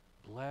what?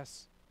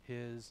 Bless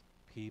His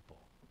people.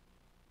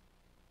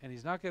 And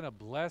He's not going to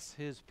bless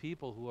His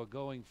people who are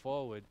going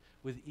forward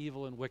with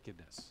evil and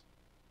wickedness,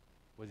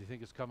 whether you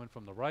think it's coming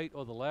from the right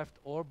or the left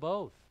or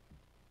both,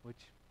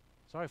 which,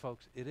 sorry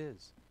folks, it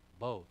is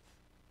both.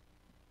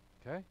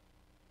 Okay?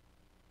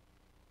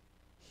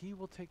 He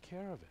will take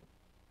care of it.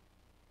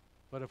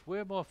 But if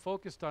we're more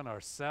focused on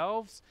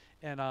ourselves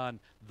and on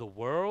the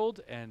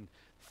world and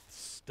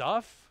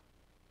stuff,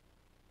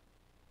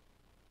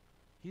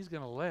 He's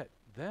going to let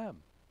them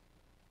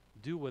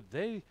do what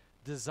they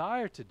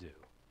desire to do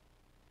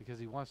because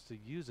He wants to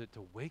use it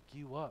to wake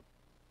you up.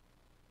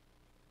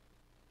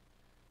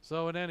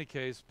 So in any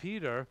case,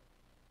 Peter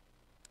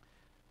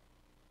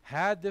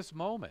had this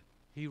moment.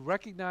 He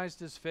recognized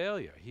his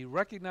failure. He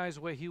recognized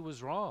where he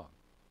was wrong.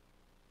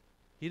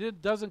 He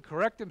doesn't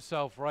correct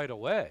himself right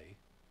away,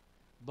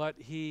 but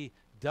he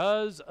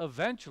does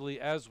eventually,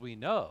 as we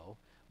know.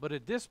 But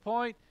at this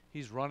point,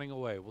 he's running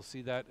away. We'll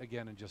see that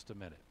again in just a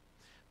minute.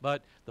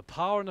 But the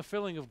power and the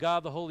filling of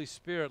God, the Holy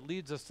Spirit,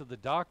 leads us to the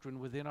doctrine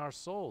within our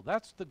soul.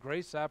 That's the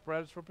grace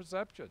apparatus for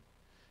perception.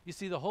 You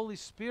see, the Holy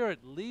Spirit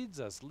leads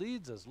us.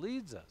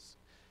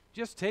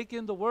 Just take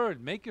in the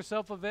Word. Make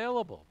yourself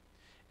available.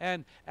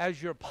 And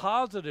as you're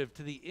positive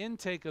to the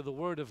intake of the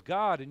Word of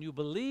God and you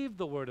believe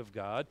the Word of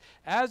God,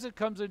 as it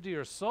comes into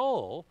your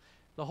soul,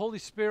 the Holy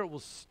Spirit will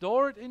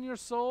store it in your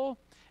soul,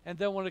 and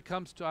then when it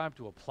comes time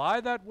to apply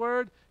that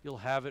Word, you'll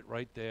have it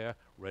right there,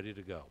 ready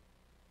to go.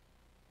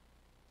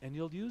 And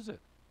you'll use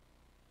it.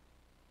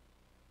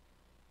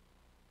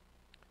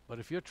 But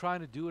if you're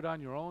trying to do it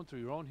on your own, through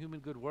your own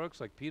human good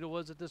works, like Peter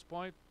was at this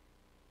point,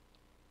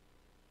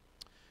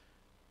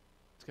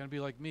 it's going to be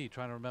like me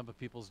trying to remember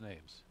people's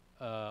names.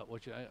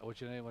 What's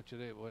your name?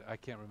 I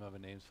can't remember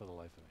names for the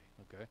life of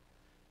me, okay?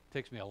 It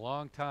takes me a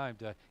long time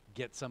to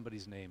get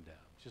somebody's name down.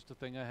 It's just a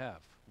thing I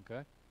have,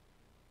 okay?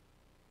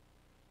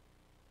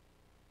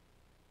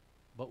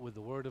 But with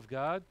the Word of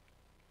God,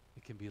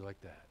 it can be like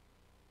that.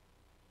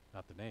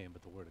 Not the name,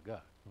 but the Word of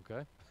God,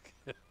 okay?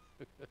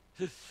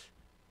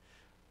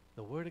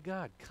 The Word of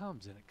God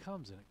comes, and it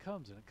comes, and it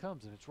comes, and it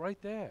comes, and it's right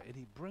there. And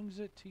He brings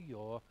it to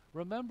your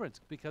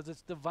remembrance because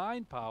it's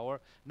divine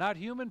power, not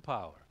human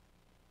power.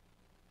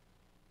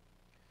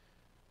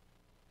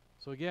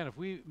 So again, if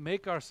we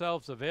make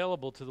ourselves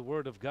available to the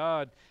Word of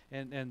God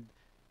and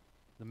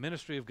the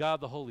ministry of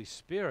God, the Holy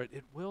Spirit,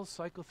 it will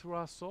cycle through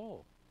our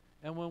soul.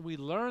 And when we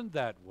learn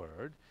that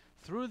Word,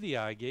 through the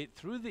eye gate,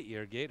 through the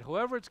ear gate,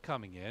 however it's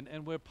coming in,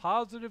 and we're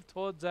positive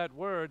towards that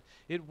Word,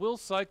 it will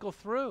cycle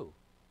through.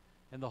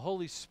 And the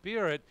Holy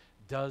Spirit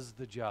does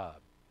the job.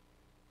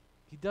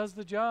 He does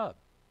the job.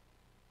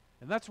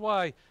 And that's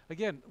why,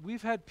 again,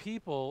 we've had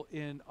people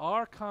in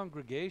our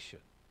congregation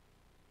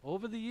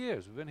over the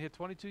years, we've been here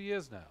 22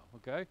 years now,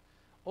 okay?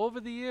 Over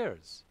the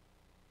years,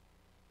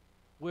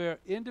 where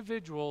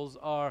individuals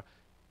are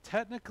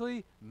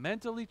technically,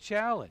 mentally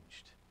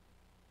challenged,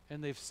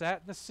 and they've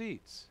sat in the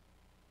seats.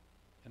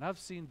 And I've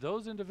seen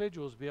those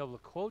individuals be able to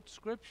quote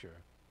Scripture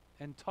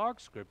and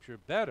talk Scripture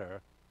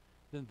better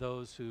than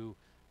those who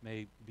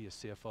may be a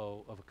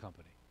CFO of a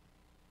company.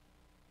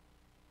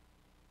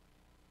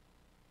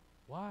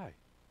 Why?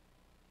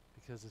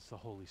 Because it's the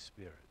Holy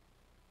Spirit.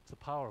 It's the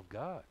power of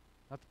God.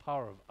 Not the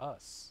power of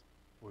us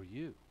or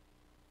you.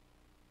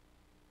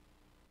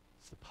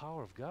 It's the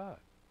power of God.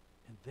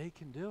 And they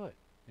can do it.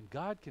 And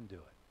God can do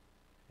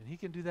it. And He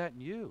can do that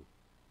in you.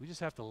 We just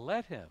have to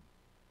let Him.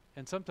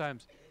 And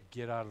sometimes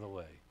get out of the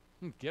way.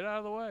 Get out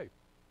of the way.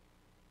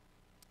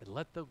 And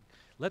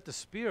let the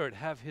Spirit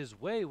have His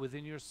way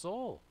within your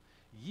soul.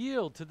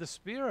 Yield to the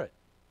Spirit.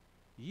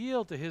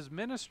 Yield to His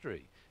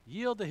ministry.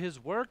 Yield to His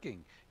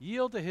working.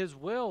 Yield to His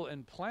will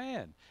and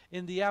plan.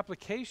 In the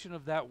application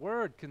of that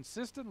word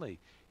consistently,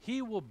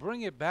 He will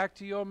bring it back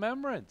to your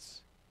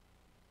remembrance.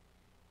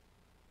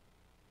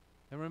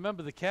 And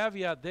remember, the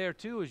caveat there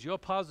too is your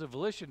positive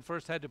volition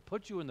first had to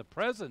put you in the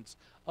presence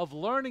of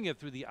learning it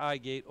through the eye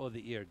gate or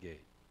the ear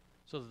gate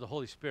so that the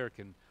Holy Spirit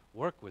can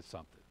work with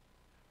something.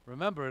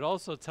 Remember, it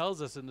also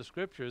tells us in the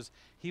Scriptures,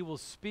 He will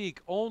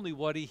speak only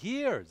what He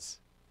hears.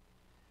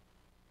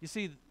 You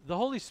see, the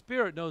Holy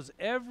Spirit knows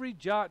every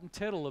jot and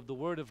tittle of the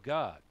Word of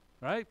God,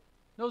 right?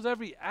 Knows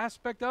every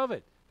aspect of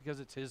it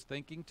because it's His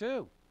thinking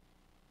too.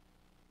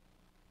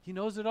 He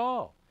knows it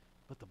all.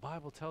 But the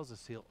Bible tells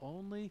us He'll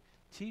only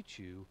teach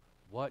you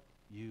what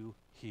you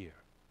hear.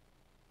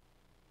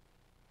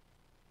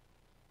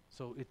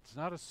 So it's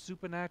not a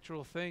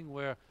supernatural thing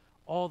where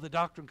all the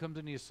doctrine comes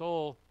into your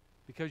soul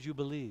because you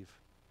believe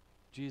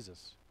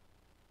Jesus.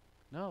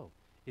 No.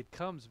 It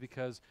comes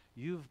because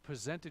you've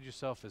presented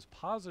yourself as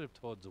positive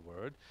towards the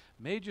Word,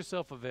 made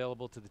yourself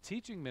available to the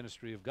teaching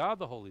ministry of God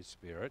the Holy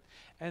Spirit,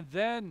 and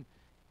then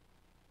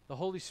the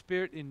Holy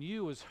Spirit in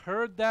you has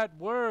heard that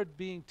Word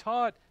being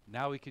taught,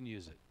 now He can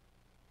use it.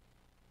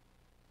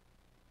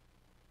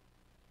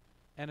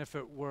 And if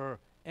it were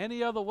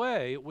any other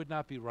way, it would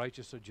not be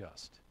righteous or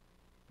just.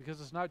 Because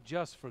it's not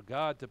just for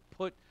God to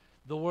put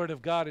the Word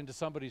of God into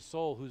somebody's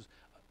soul who's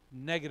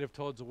negative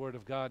towards the Word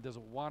of God,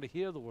 doesn't want to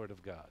hear the Word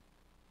of God.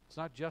 It's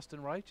not just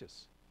and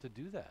righteous to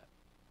do that.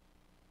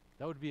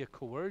 That would be a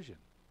coercion.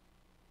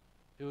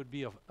 It would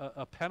be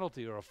a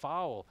penalty or a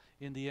foul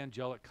in the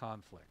angelic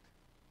conflict.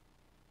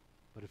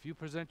 But if you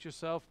present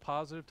yourself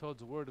positive towards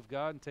the Word of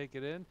God and take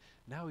it in,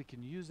 now He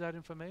can use that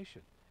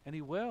information. And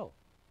He will.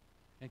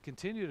 And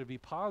continue to be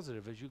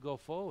positive as you go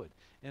forward.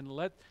 And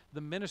let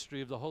the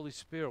ministry of the Holy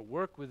Spirit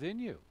work within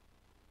you.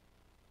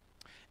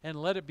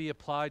 And let it be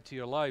applied to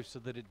your life so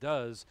that it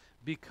does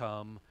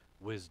become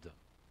wisdom.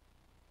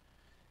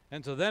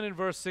 And so then in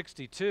verse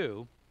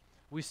 62,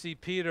 we see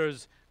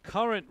Peter's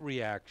current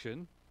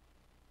reaction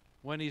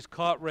when he's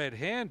caught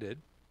red-handed.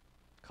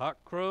 Cock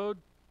crowed,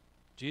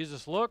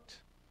 Jesus looked,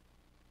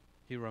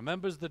 he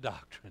remembers the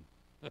doctrine.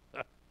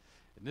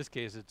 In this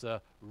case, it's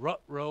a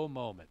rut-row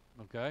moment,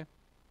 okay?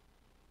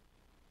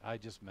 I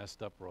just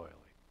messed up royally.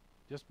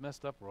 Just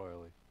messed up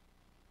royally.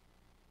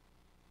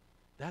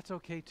 That's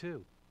okay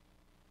too.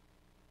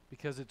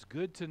 Because it's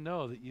good to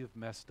know that you've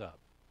messed up.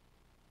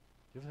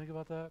 You ever think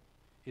about that?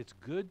 It's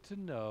good to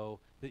know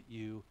that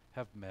you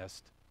have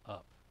messed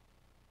up.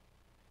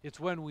 It's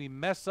when we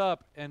mess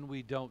up and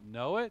we don't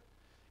know it.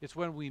 It's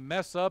when we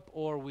mess up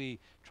or we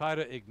try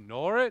to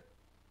ignore it,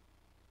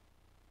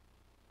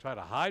 try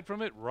to hide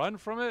from it, run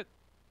from it.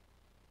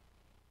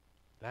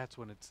 That's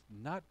when it's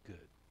not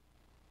good.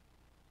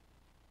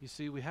 You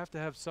see, we have to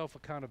have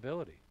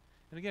self-accountability.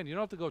 And again, you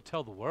don't have to go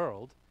tell the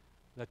world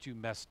that you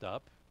messed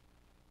up.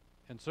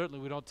 And certainly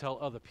we don't tell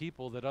other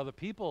people that other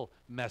people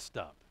messed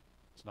up.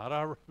 It's not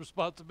our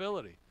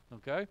responsibility,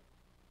 okay?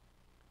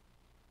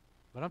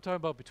 But I'm talking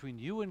about between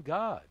you and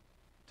God,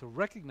 to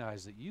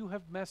recognize that you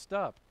have messed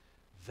up.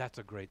 That's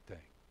a great thing.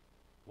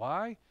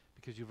 Why?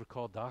 Because you've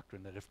recalled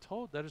doctrine that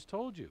has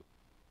told you,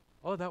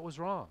 oh, that was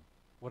wrong,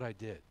 what I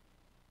did.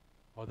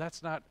 Oh,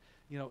 that's not,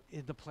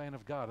 in the plan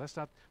of God. That's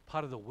not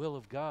part of the will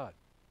of God.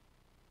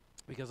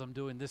 Because I'm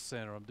doing this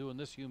sin or I'm doing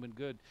this human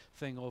good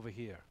thing over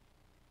here.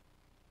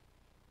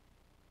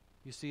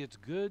 You see, it's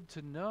good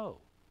to know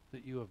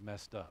that you have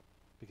messed up.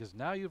 Because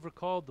now you've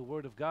recalled the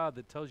Word of God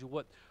that tells you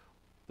what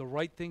the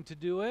right thing to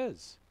do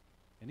is.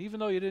 And even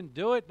though you didn't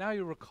do it, now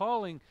you're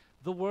recalling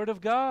the Word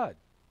of God.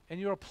 And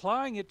you're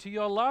applying it to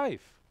your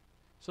life.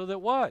 So that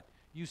what?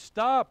 You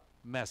stop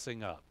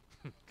messing up.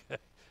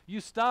 You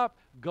stop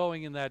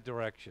going in that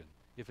direction,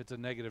 if it's a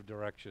negative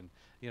direction,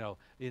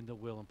 in the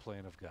will and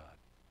plan of God.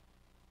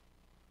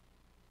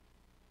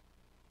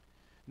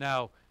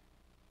 Now,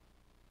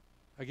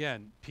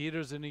 again,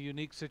 Peter's in a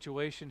unique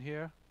situation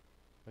here.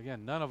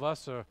 Again, none of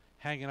us are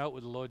hanging out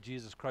with the Lord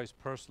Jesus Christ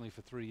personally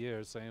for 3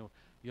 years saying,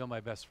 you're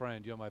my best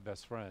friend, you're my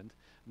best friend.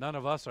 None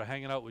of us are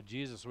hanging out with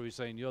Jesus where he's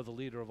saying, you're the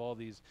leader of all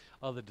these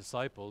other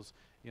disciples.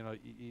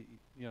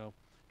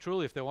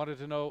 Truly, if they wanted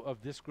to know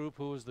of this group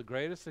who was the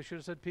greatest, they should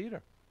have said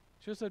Peter.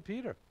 Should have said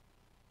Peter.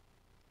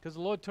 Because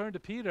the Lord turned to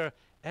Peter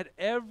at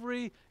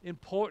every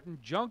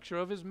important juncture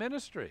of his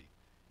ministry.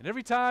 And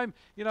every time,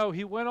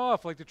 he went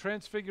off, like the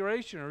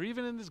Transfiguration, or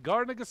even in this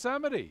Garden of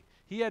Gethsemane,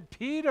 he had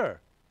Peter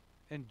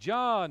and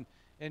John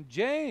and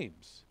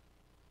James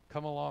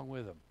come along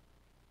with him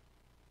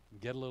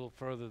and get a little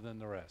further than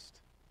the rest.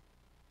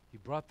 He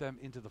brought them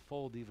into the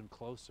fold even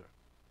closer.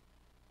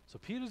 So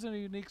Peter's in a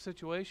unique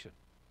situation.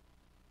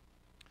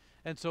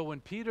 And so when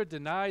Peter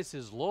denies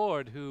his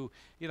Lord, who,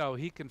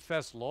 he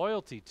confessed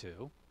loyalty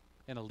to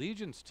and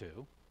allegiance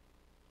to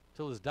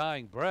till his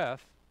dying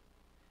breath,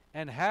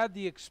 and had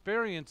the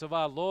experience of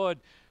our Lord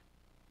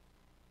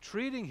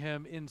treating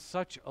him in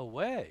such a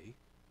way,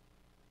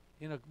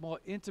 in a more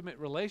intimate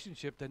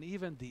relationship than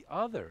even the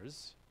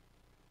others,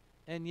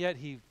 and yet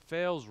he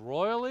fails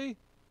royally,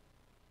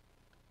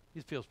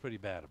 he feels pretty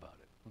bad about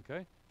it,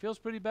 okay? Feels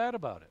pretty bad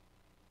about it.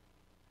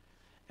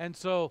 And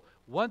so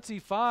once he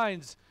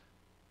finds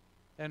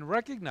and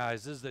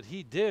recognizes that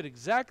he did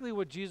exactly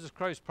what Jesus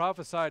Christ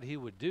prophesied he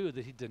would do,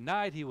 that he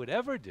denied he would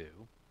ever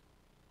do,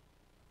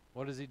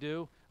 what does he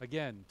do?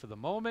 Again, for the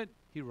moment,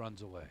 he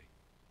runs away.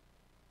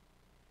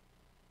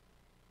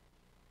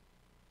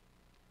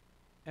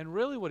 And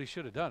really what he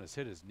should have done is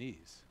hit his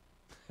knees.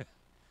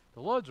 The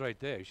Lord's right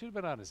there. He should have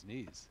been on his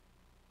knees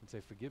and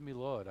say, forgive me,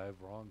 Lord, I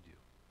have wronged you.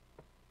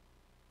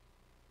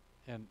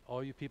 And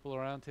all you people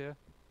around here,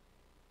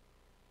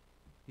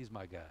 he's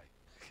my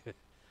guy.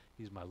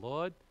 He's my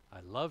Lord. I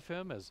love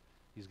him, as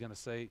he's going to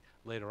say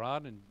later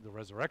on in the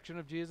resurrection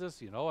of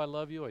Jesus. I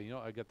love you.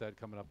 I got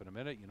that coming up in a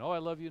minute. I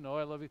love you.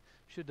 I love you.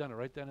 Should have done it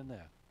right then and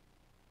there.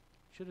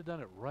 Should have done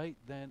it right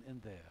then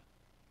and there.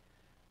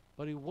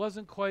 But he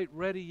wasn't quite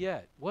ready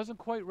yet. Wasn't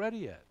quite ready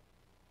yet.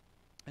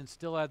 And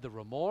still had the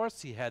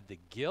remorse. He had the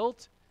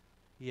guilt.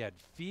 He had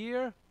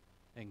fear,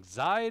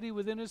 anxiety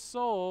within his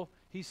soul.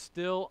 He's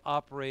still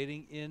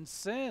operating in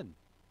sin.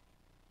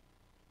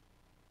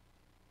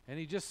 And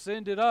he just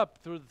sinned it up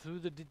through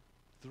the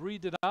three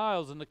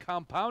denials and the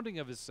compounding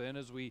of his sin,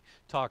 as we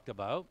talked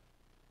about.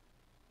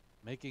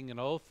 Making an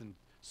oath and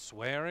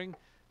swearing,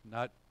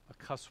 not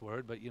a cuss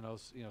word, but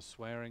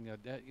swearing.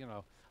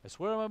 I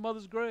swear on my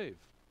mother's grave,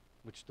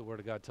 which the Word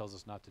of God tells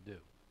us not to do.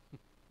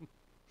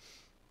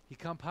 He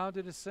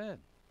compounded his sin.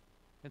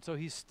 And so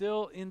he's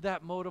still in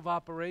that mode of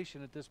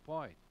operation at this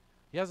point.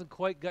 He hasn't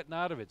quite gotten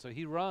out of it, so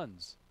he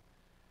runs.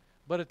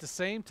 But at the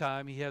same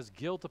time, he has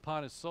guilt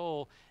upon his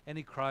soul, and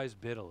he cries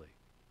bitterly.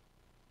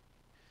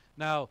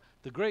 Now,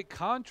 the great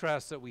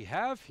contrast that we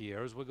have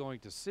here, as we're going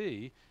to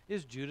see,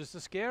 is Judas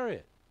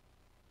Iscariot.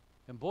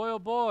 And boy, oh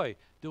boy,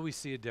 do we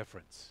see a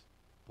difference.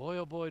 Boy,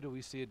 oh boy, do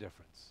we see a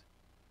difference.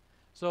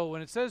 So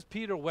when it says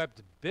Peter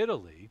wept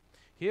bitterly,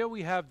 here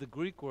we have the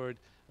Greek word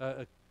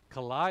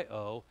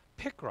kalio,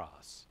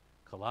 pikros.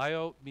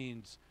 Kalio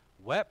means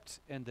wept,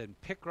 and then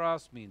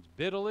pikros means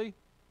bitterly.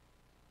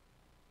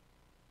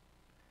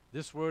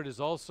 This word is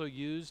also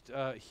used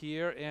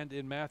here and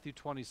in Matthew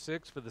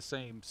 26 for the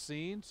same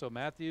scene. So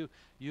Matthew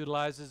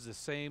utilizes the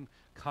same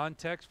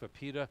context for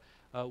Peter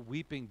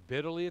weeping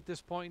bitterly at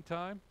this point in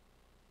time.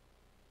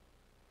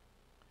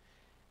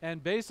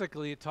 And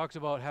basically it talks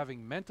about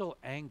having mental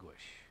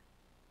anguish.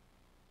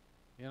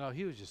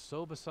 He was just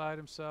so beside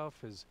himself.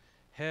 His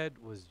head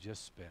was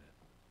just spinning.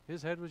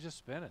 His head was just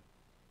spinning.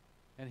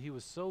 And he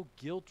was so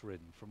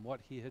guilt-ridden from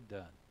what he had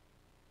done.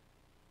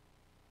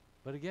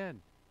 But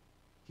again,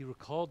 he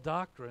recalled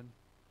doctrine.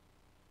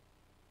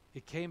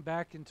 It came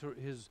back into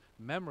his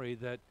memory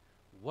that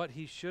what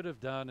he should have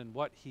done and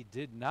what he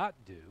did not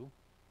do.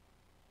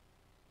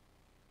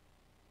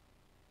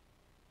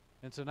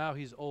 And so now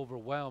he's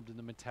overwhelmed in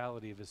the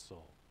mentality of his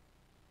soul.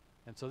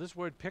 And so this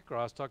word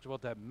pikros talks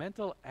about that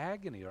mental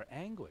agony or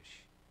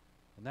anguish.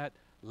 And that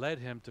led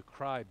him to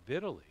cry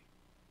bitterly.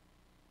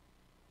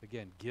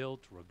 Again,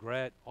 guilt,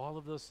 regret, all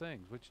of those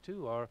things, which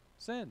too are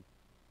sin.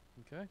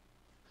 Okay?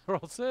 They're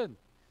all sin.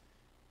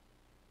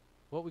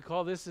 What we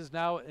call this is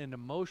now an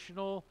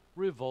emotional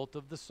revolt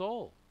of the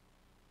soul.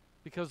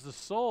 Because the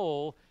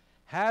soul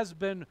has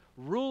been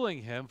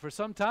ruling him for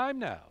some time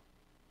now.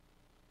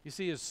 You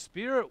see, his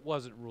spirit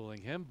wasn't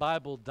ruling him.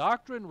 Bible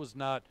doctrine was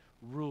not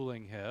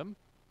ruling him.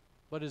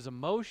 But his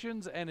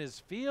emotions and his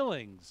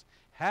feelings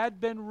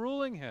had been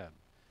ruling him.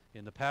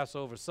 In the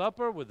Passover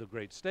supper with the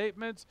great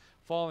statements,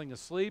 falling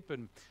asleep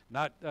and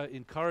not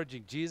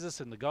encouraging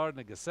Jesus in the Garden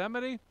of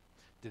Gethsemane,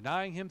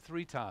 denying him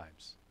 3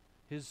 times.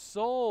 His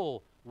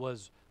soul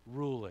was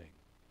ruling.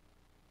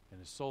 And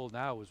his soul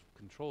now was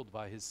controlled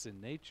by his sin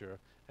nature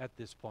at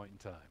this point in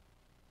time.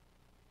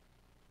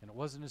 And it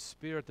wasn't his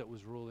spirit that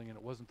was ruling, and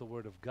it wasn't the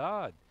Word of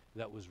God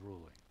that was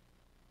ruling.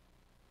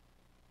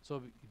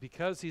 So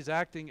because he's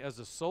acting as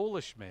a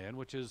soulish man,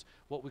 which is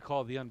what we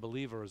call the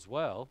unbeliever as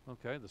well,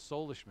 okay, the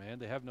soulish man,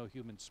 they have no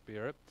human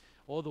spirit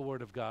or the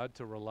Word of God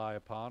to rely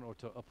upon or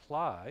to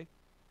apply.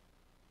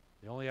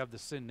 They only have the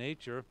sin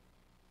nature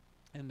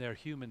in their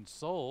human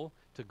soul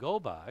to go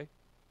by.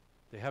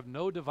 They have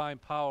no divine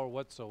power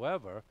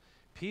whatsoever.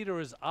 Peter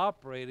is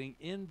operating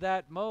in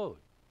that mode.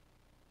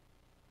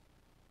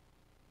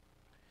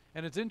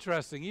 And it's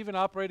interesting, even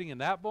operating in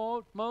that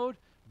mode,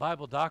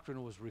 Bible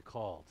doctrine was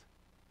recalled.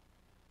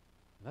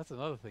 And that's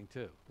another thing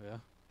too, yeah?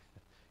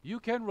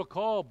 You can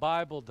recall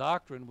Bible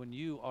doctrine when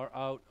you are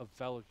out of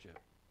fellowship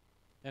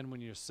and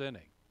when you're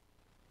sinning.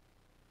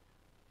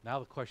 Now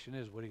the question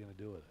is, what are you going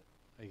to do with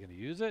it? Are you going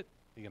to use it?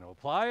 Are you going to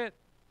apply it?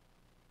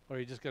 Or are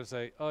you just going to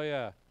say, oh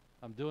yeah,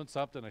 I'm doing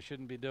something, I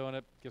shouldn't be doing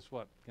it. Guess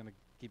what? I'm going to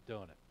keep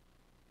doing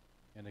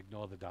it and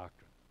ignore the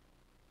doctrine.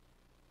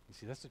 You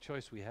see, that's the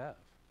choice we have.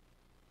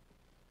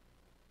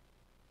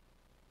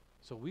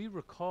 So we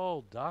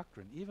recall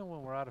doctrine even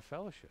when we're out of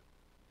fellowship.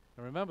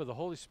 And remember, the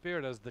Holy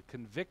Spirit has the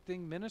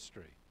convicting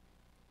ministry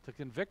to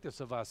convict us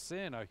of our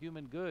sin, our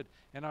human good,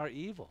 and our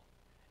evil.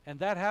 And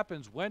that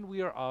happens when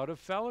we are out of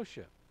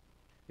fellowship.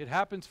 It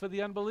happens for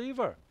the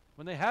unbeliever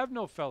when they have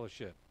no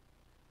fellowship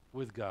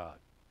with God.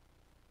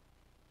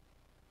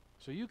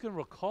 So you can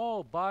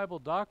recall Bible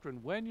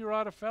doctrine when you're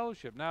out of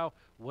fellowship. Now,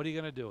 what are you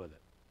going to do with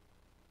it?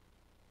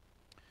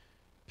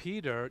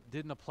 Peter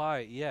didn't apply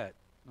it yet,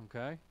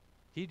 okay?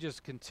 He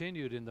just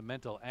continued in the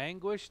mental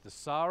anguish, the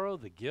sorrow,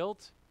 the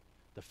guilt,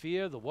 the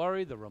fear, the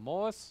worry, the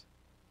remorse,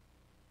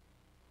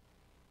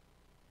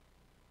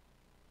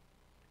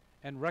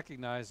 and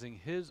recognizing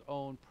his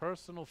own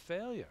personal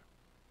failure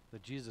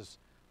that Jesus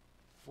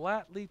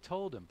flatly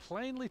told him,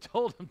 plainly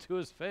told him to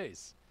his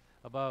face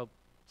about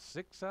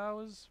 6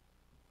 hours,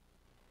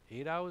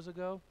 8 hours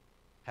ago,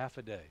 half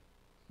a day.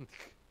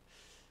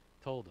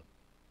 Told him,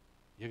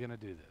 you're going to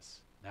do this.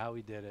 Now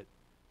he did it.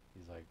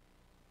 He's like,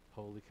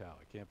 holy cow,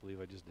 I can't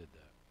believe I just did that.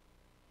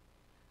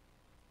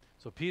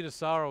 So Peter's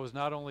sorrow was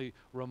not only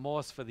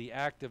remorse for the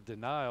act of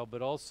denial,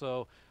 but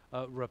also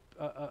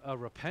a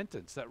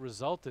repentance that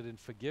resulted in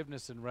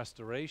forgiveness and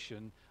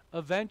restoration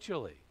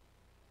eventually.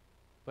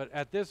 But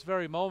at this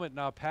very moment in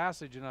our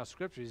passage in our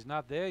scripture, he's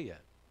not there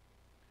yet.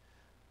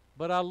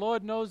 But our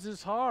Lord knows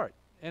his heart.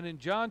 And in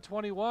John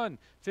 21,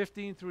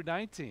 15 through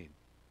 19,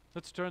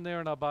 let's turn there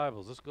in our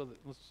Bibles.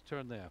 Let's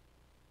turn there.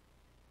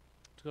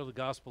 Let's go to the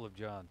Gospel of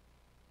John,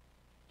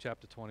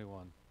 chapter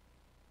 21.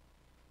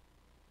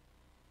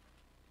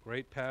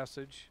 Great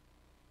passage.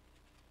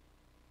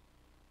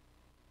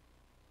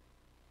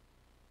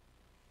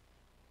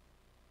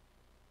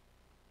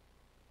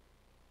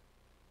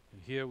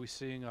 Here we're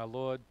seeing our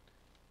Lord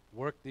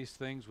work these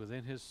things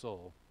within his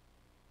soul.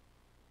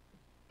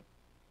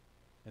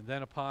 And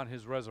then upon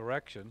his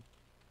resurrection,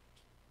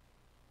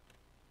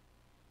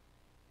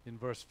 in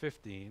verse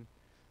 15,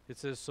 it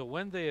says, "So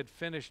when they had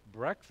finished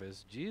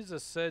breakfast,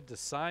 Jesus said to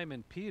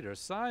Simon Peter,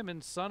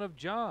 'Simon, son of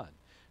John,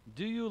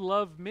 do you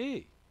love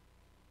me?'"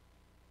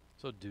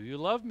 So, do you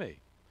love me?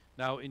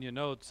 Now, in your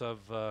notes,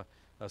 I've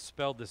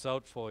spelled this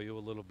out for you a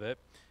little bit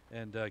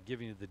and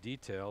giving you the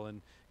detail.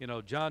 And,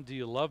 John, do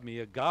you love me?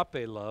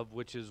 Agape love,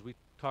 which is, we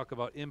talk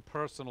about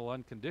impersonal,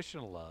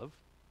 unconditional love.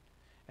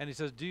 And he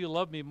says, "Do you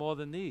love me more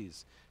than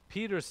these?"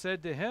 Peter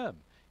said to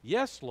him,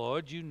 "Yes,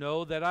 Lord, you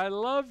know that I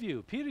love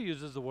you." Peter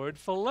uses the word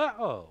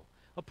phileo,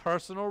 a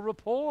personal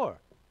rapport.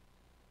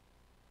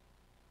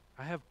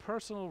 I have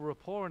personal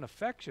rapport and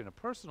affection, a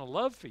personal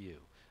love for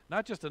you,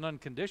 not just an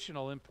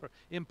unconditional,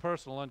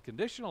 impersonal,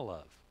 unconditional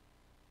love.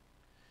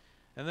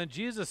 And then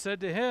Jesus said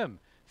to him,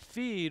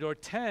 "Feed or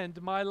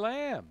tend my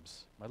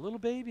lambs," my little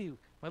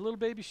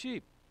baby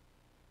sheep.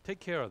 Take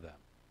care of them.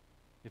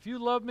 If you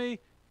love me,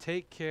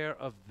 take care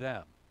of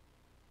them.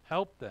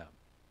 Help them.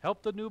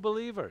 Help the new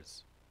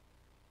believers.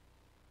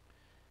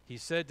 He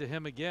said to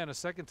him again a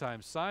second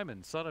time,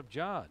 "Simon, son of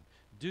John,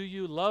 do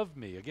you love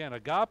me?" Again,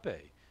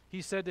 agape.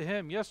 He said to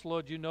him, "Yes,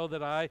 Lord, you know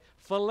that I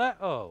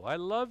phileo, I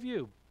love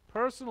you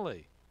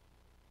personally."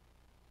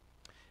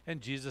 And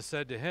Jesus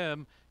said to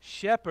him,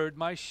 "Shepherd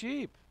my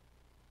sheep."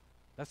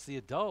 That's the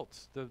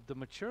adults, the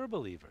mature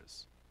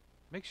believers.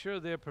 Make sure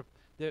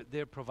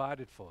they're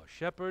provided for.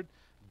 Shepherd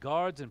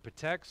guards and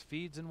protects,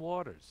 feeds and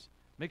waters.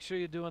 Make sure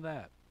you're doing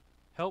that.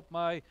 Help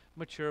my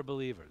mature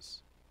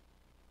believers.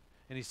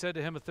 And he said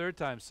to him a third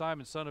time,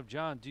 "Simon, son of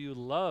John, do you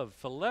love,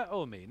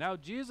 phileo me?" Now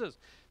Jesus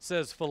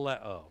says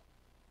phileo.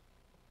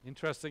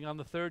 Interesting on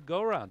the third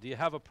go-round. Do you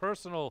have a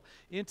personal,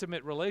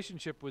 intimate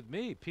relationship with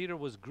me? Peter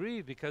was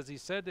grieved because he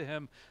said to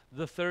him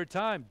the third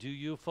time, "Do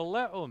you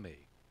phileo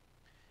me?"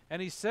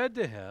 And he said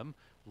to him,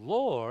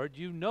 "Lord,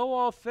 you know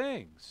all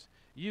things.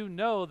 You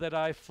know that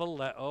I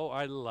phileo,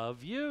 I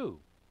love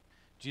you."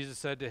 Jesus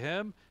said to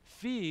him,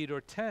 "Feed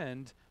or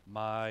tend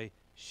my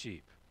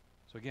sheep."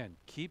 So again,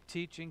 keep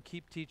teaching,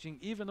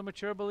 even the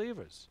mature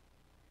believers.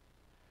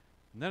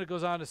 And then it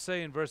goes on to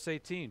say in verse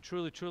 18,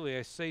 "Truly, truly,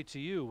 I say to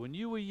you, when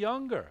you were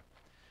younger,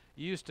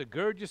 you used to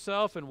gird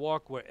yourself and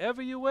walk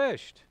wherever you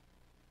wished.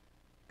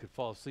 You could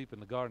fall asleep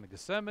in the Garden of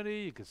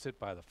Gethsemane, you could sit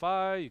by the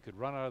fire, you could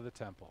run out of the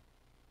temple.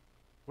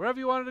 Wherever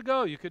you wanted to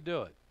go, you could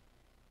do it.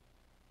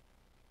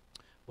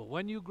 But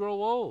when you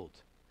grow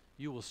old,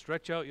 you will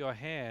stretch out your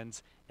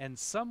hands, and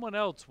someone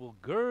else will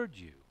gird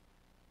you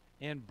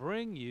and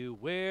bring you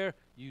where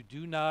you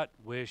do not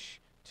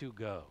wish to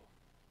go."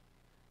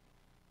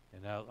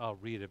 And I'll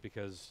read it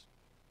because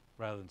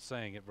rather than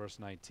saying it, verse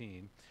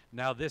 19.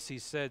 "Now this he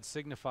said,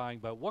 signifying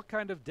by what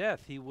kind of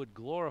death he would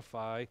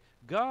glorify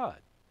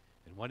God.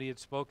 And when he had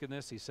spoken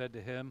this, he said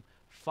to him,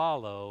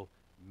 'Follow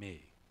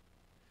me.'"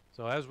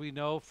 So as we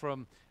know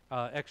from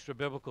extra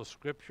biblical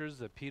scriptures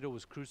that Peter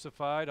was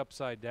crucified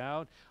upside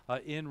down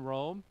in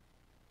Rome.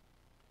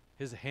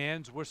 His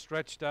hands were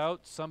stretched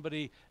out.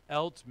 Somebody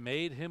else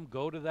made him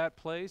go to that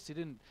place. He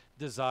didn't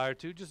desire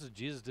to, just as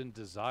Jesus didn't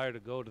desire to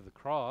go to the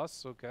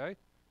cross, okay?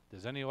 "If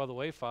there's any other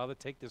way, Father,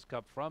 take this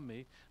cup from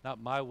me. Not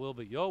my will,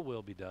 but your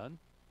will be done."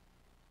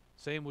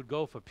 Same would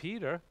go for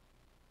Peter.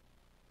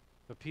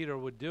 But Peter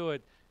would do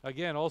it,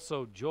 again,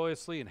 also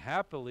joyously and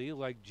happily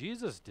like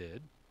Jesus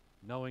did,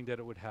 knowing that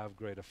it would have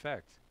great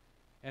effect.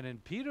 And in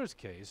Peter's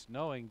case,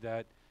 knowing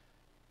that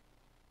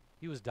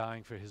he was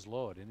dying for his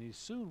Lord, and he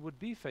soon would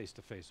be face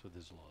to face with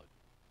his Lord.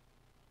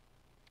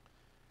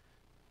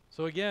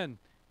 So again,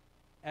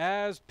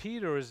 as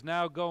Peter is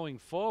now going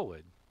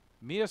forward,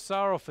 mere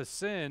sorrow for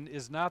sin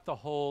is not the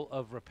whole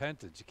of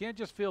repentance. You can't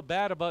just feel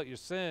bad about your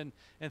sin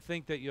and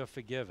think that you're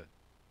forgiven.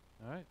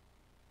 All right?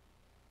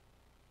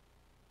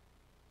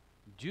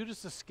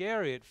 Judas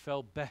Iscariot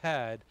felt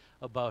bad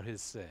about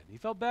his sin. He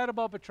felt bad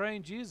about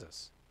betraying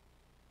Jesus.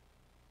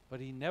 But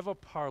he never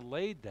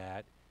parlayed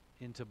that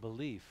into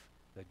belief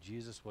that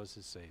Jesus was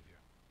his Savior.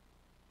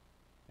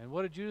 And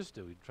what did Judas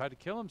do? He tried to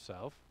kill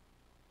himself,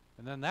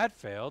 and then that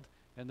failed,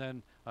 and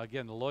then,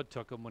 again, the Lord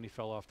took him when he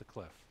fell off the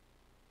cliff.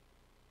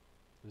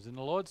 It was in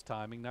the Lord's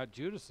timing, not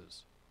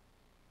Judas's.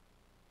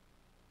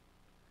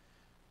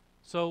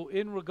 So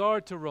in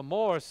regard to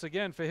remorse,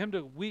 again, for him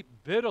to weep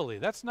bitterly,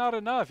 that's not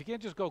enough. You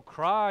can't just go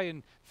cry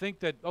and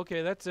think that,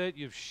 okay, that's it.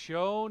 You've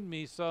shown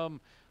me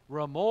some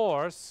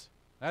remorse.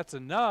 That's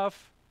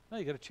enough. No,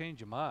 you got to change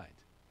your mind.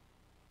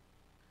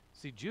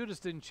 See, Judas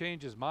didn't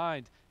change his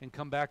mind and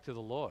come back to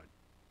the Lord.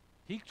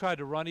 He tried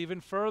to run even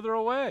further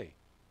away.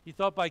 He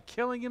thought by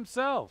killing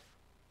himself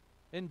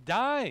and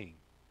dying,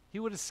 he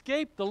would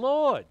escape the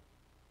Lord.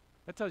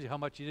 That tells you how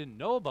much he didn't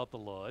know about the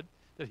Lord,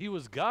 that he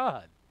was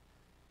God,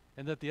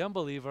 and that the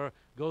unbeliever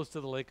goes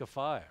to the lake of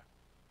fire.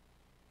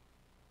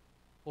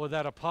 Or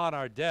that upon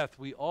our death,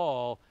 we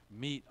all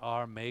meet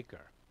our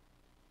Maker.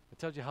 It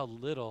tells you how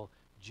little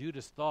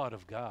Judas thought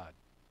of God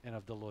and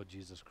of the Lord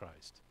Jesus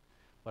Christ.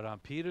 But on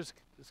Peter's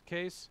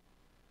case,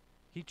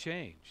 he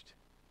changed.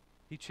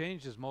 He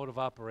changed his mode of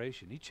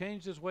operation. He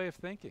changed his way of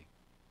thinking.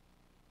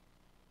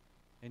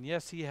 And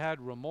yes, he had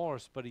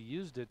remorse, but he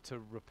used it to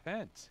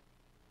repent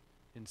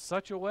in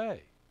such a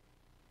way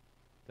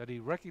that he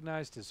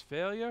recognized his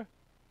failure,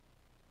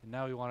 and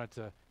now he wanted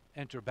to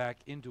enter back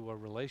into a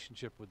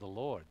relationship with the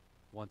Lord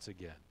once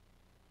again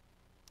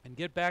and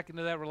get back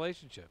into that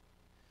relationship.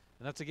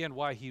 And that's again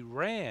why he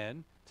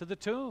ran to the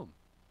tomb.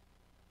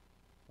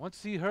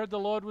 Once he heard the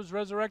Lord was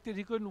resurrected,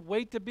 he couldn't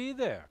wait to be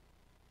there,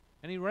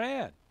 and he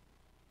ran.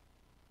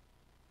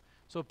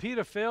 So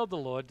Peter failed the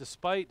Lord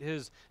despite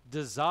his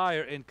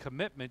desire and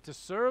commitment to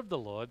serve the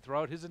Lord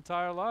throughout his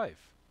entire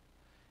life.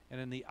 And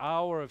in the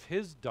hour of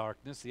his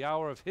darkness, the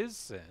hour of his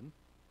sin,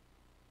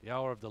 the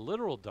hour of the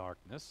literal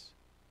darkness,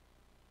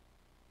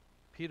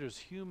 Peter's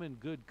human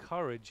good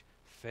courage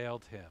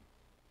failed him.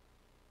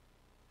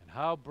 And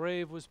how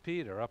brave was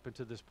Peter up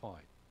until this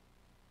point?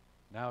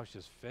 Now it's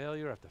just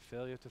failure after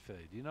failure after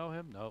failure. Do you know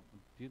him? No.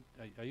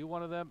 Are you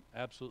one of them?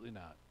 Absolutely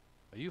not.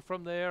 Are you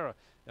from there?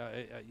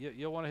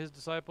 You're one of his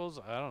disciples?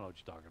 I don't know what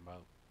you're talking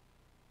about.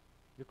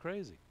 You're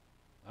crazy.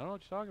 I don't know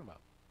what you're talking about.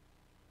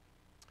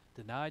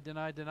 Deny,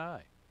 deny,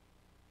 deny.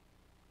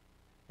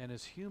 And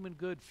his human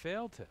good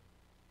failed him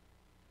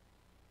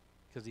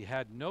because he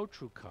had no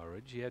true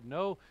courage. He had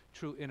no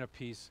true inner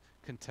peace,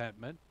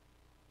 contentment.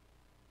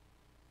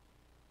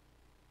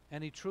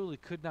 And he truly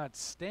could not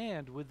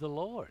stand with the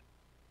Lord.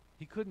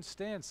 He couldn't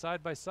stand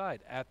side by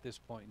side at this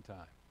point in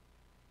time.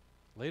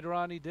 Later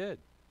on he did.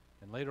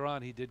 And later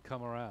on he did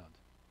come around.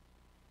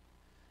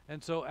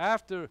 And so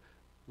after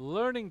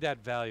learning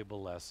that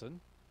valuable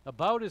lesson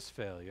about his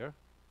failure,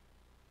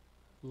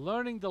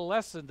 learning the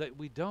lesson that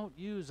we don't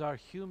use our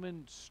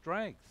human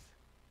strength.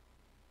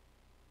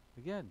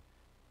 Again,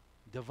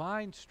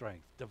 divine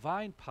strength,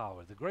 divine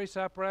power, the grace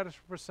apparatus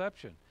for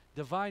perception,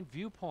 divine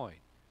viewpoint.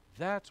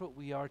 That's what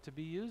we are to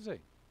be using.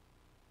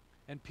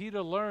 And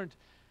Peter learned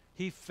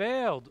he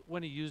failed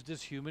when he used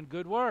his human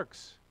good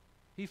works.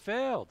 He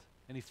failed,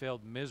 and he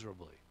failed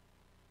miserably.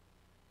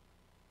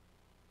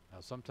 Now,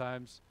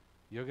 sometimes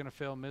you're going to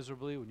fail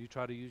miserably when you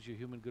try to use your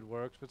human good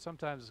works, but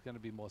sometimes it's going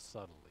to be more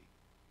subtly,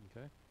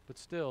 okay? But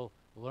still,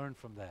 learn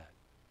from that.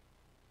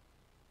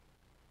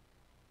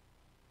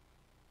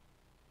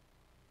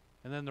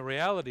 And then the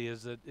reality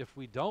is that if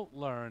we don't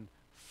learn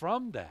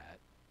from that,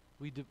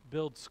 we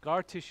build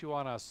scar tissue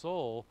on our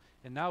soul,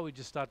 and now we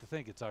just start to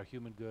think it's our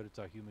human good, it's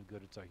our human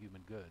good, it's our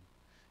human good.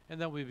 And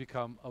then we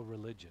become a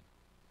religion.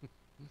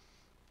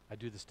 I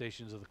do the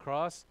Stations of the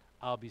Cross,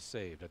 I'll be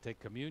saved. I take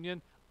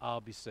communion,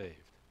 I'll be saved.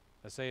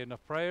 I say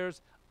enough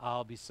prayers,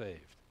 I'll be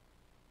saved.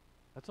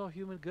 That's all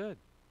human good.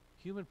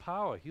 Human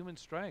power, human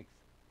strength.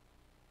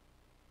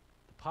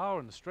 The power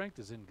and the strength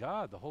is in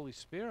God, the Holy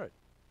Spirit,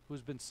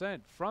 who's been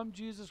sent from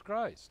Jesus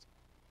Christ.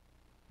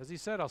 As he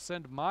said, I'll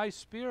send my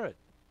Spirit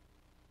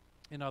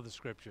in other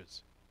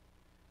scriptures.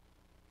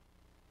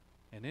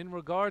 And in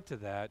regard to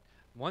that,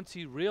 once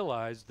he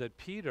realized that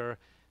Peter,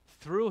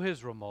 through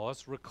his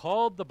remorse,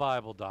 recalled the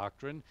Bible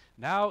doctrine,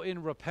 now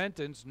in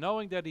repentance,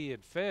 knowing that he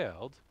had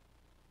failed,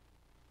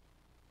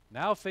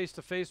 now face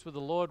to face with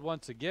the Lord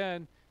once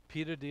again,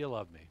 Peter, do you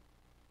love me?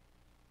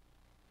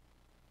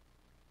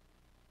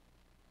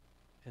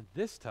 And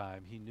this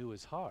time he knew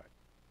his heart.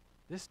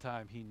 This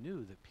time he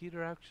knew that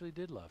Peter actually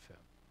did love him.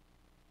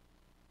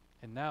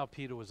 And now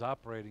Peter was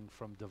operating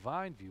from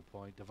divine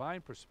viewpoint,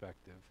 divine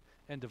perspective,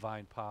 and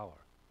divine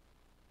power.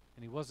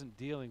 And he wasn't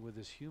dealing with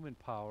his human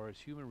power, his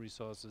human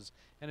resources,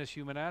 and his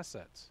human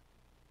assets.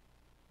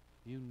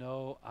 You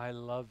know I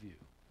love you.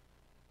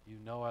 You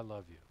know I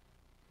love you.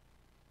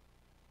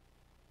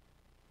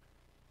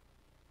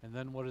 And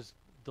then what does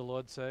the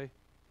Lord say?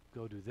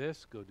 Go do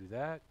this, go do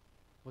that.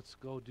 Let's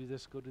go do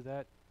this, go do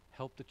that.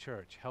 Help the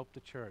church, help the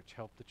church,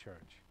 help the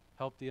church.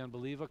 Help the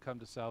unbeliever come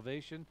to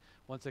salvation.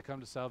 Once they come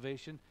to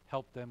salvation,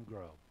 help them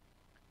grow.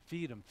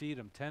 Feed them,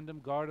 tend them,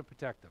 guard them,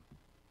 protect them.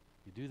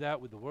 You do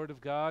that with the Word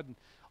of God and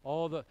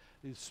all the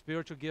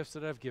spiritual gifts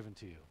that I've given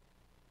to you.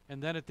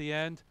 And then at the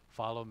end,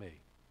 follow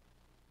me.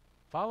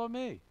 Follow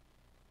me.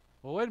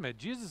 Well, wait a minute.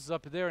 Jesus is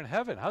up there in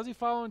heaven. How's he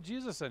following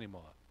Jesus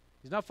anymore?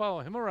 He's not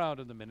following him around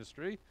in the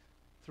ministry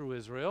through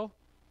Israel.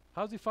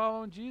 How's he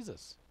following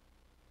Jesus?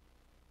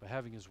 By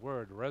having his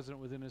word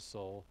resident within his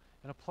soul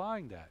and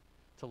applying that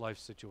to life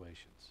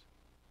situations.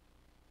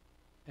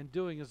 And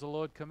doing as the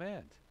Lord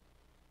command.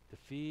 To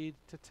feed,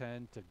 to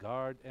tend, to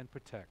guard, and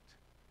protect.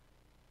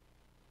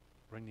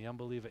 Bring the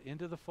unbeliever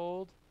into the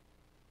fold.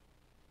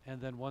 And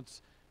then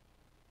once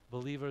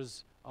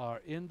believers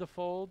are in the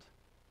fold,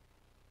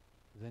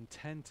 then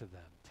tend to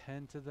them,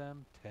 tend to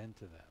them, tend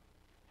to them.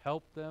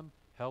 Help them,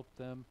 help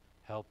them,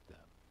 help them.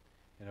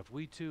 And if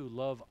we too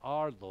love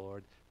our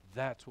Lord,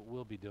 that's what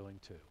we'll be doing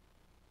too.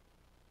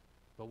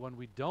 But when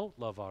we don't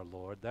love our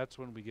Lord, that's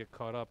when we get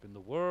caught up in the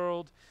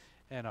world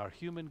and our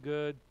human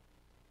good,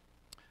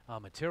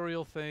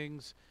 material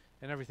things,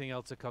 and everything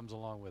else that comes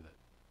along with it.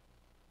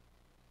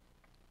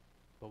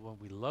 But when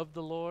we love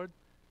the Lord,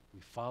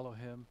 we follow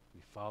him,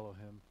 we follow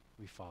him,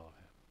 we follow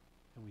him.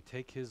 And we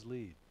take his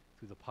lead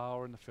through the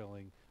power and the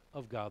filling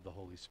of God the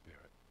Holy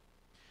Spirit.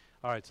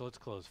 All right, so let's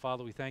close.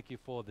 Father, we thank you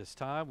for this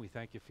time. We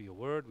thank you for your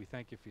word. We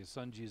thank you for your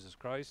son, Jesus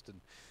Christ, and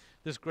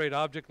this great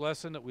object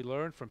lesson that we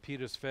learned from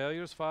Peter's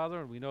failures, Father,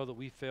 and we know that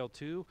we fail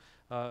too,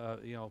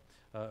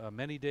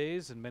 many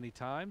days and many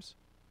times.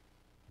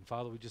 And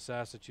Father, we just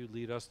ask that you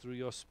lead us through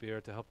your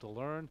Spirit to help to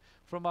learn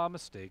from our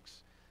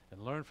mistakes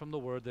and learn from the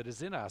word that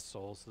is in our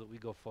souls so that we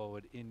go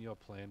forward in your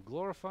plan,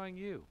 glorifying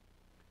you,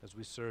 as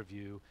we serve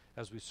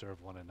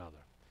one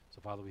another.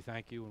 So, Father, we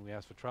thank you and we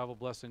ask for travel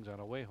blessings on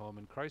our way home.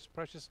 In Christ's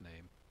precious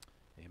name,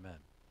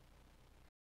 amen.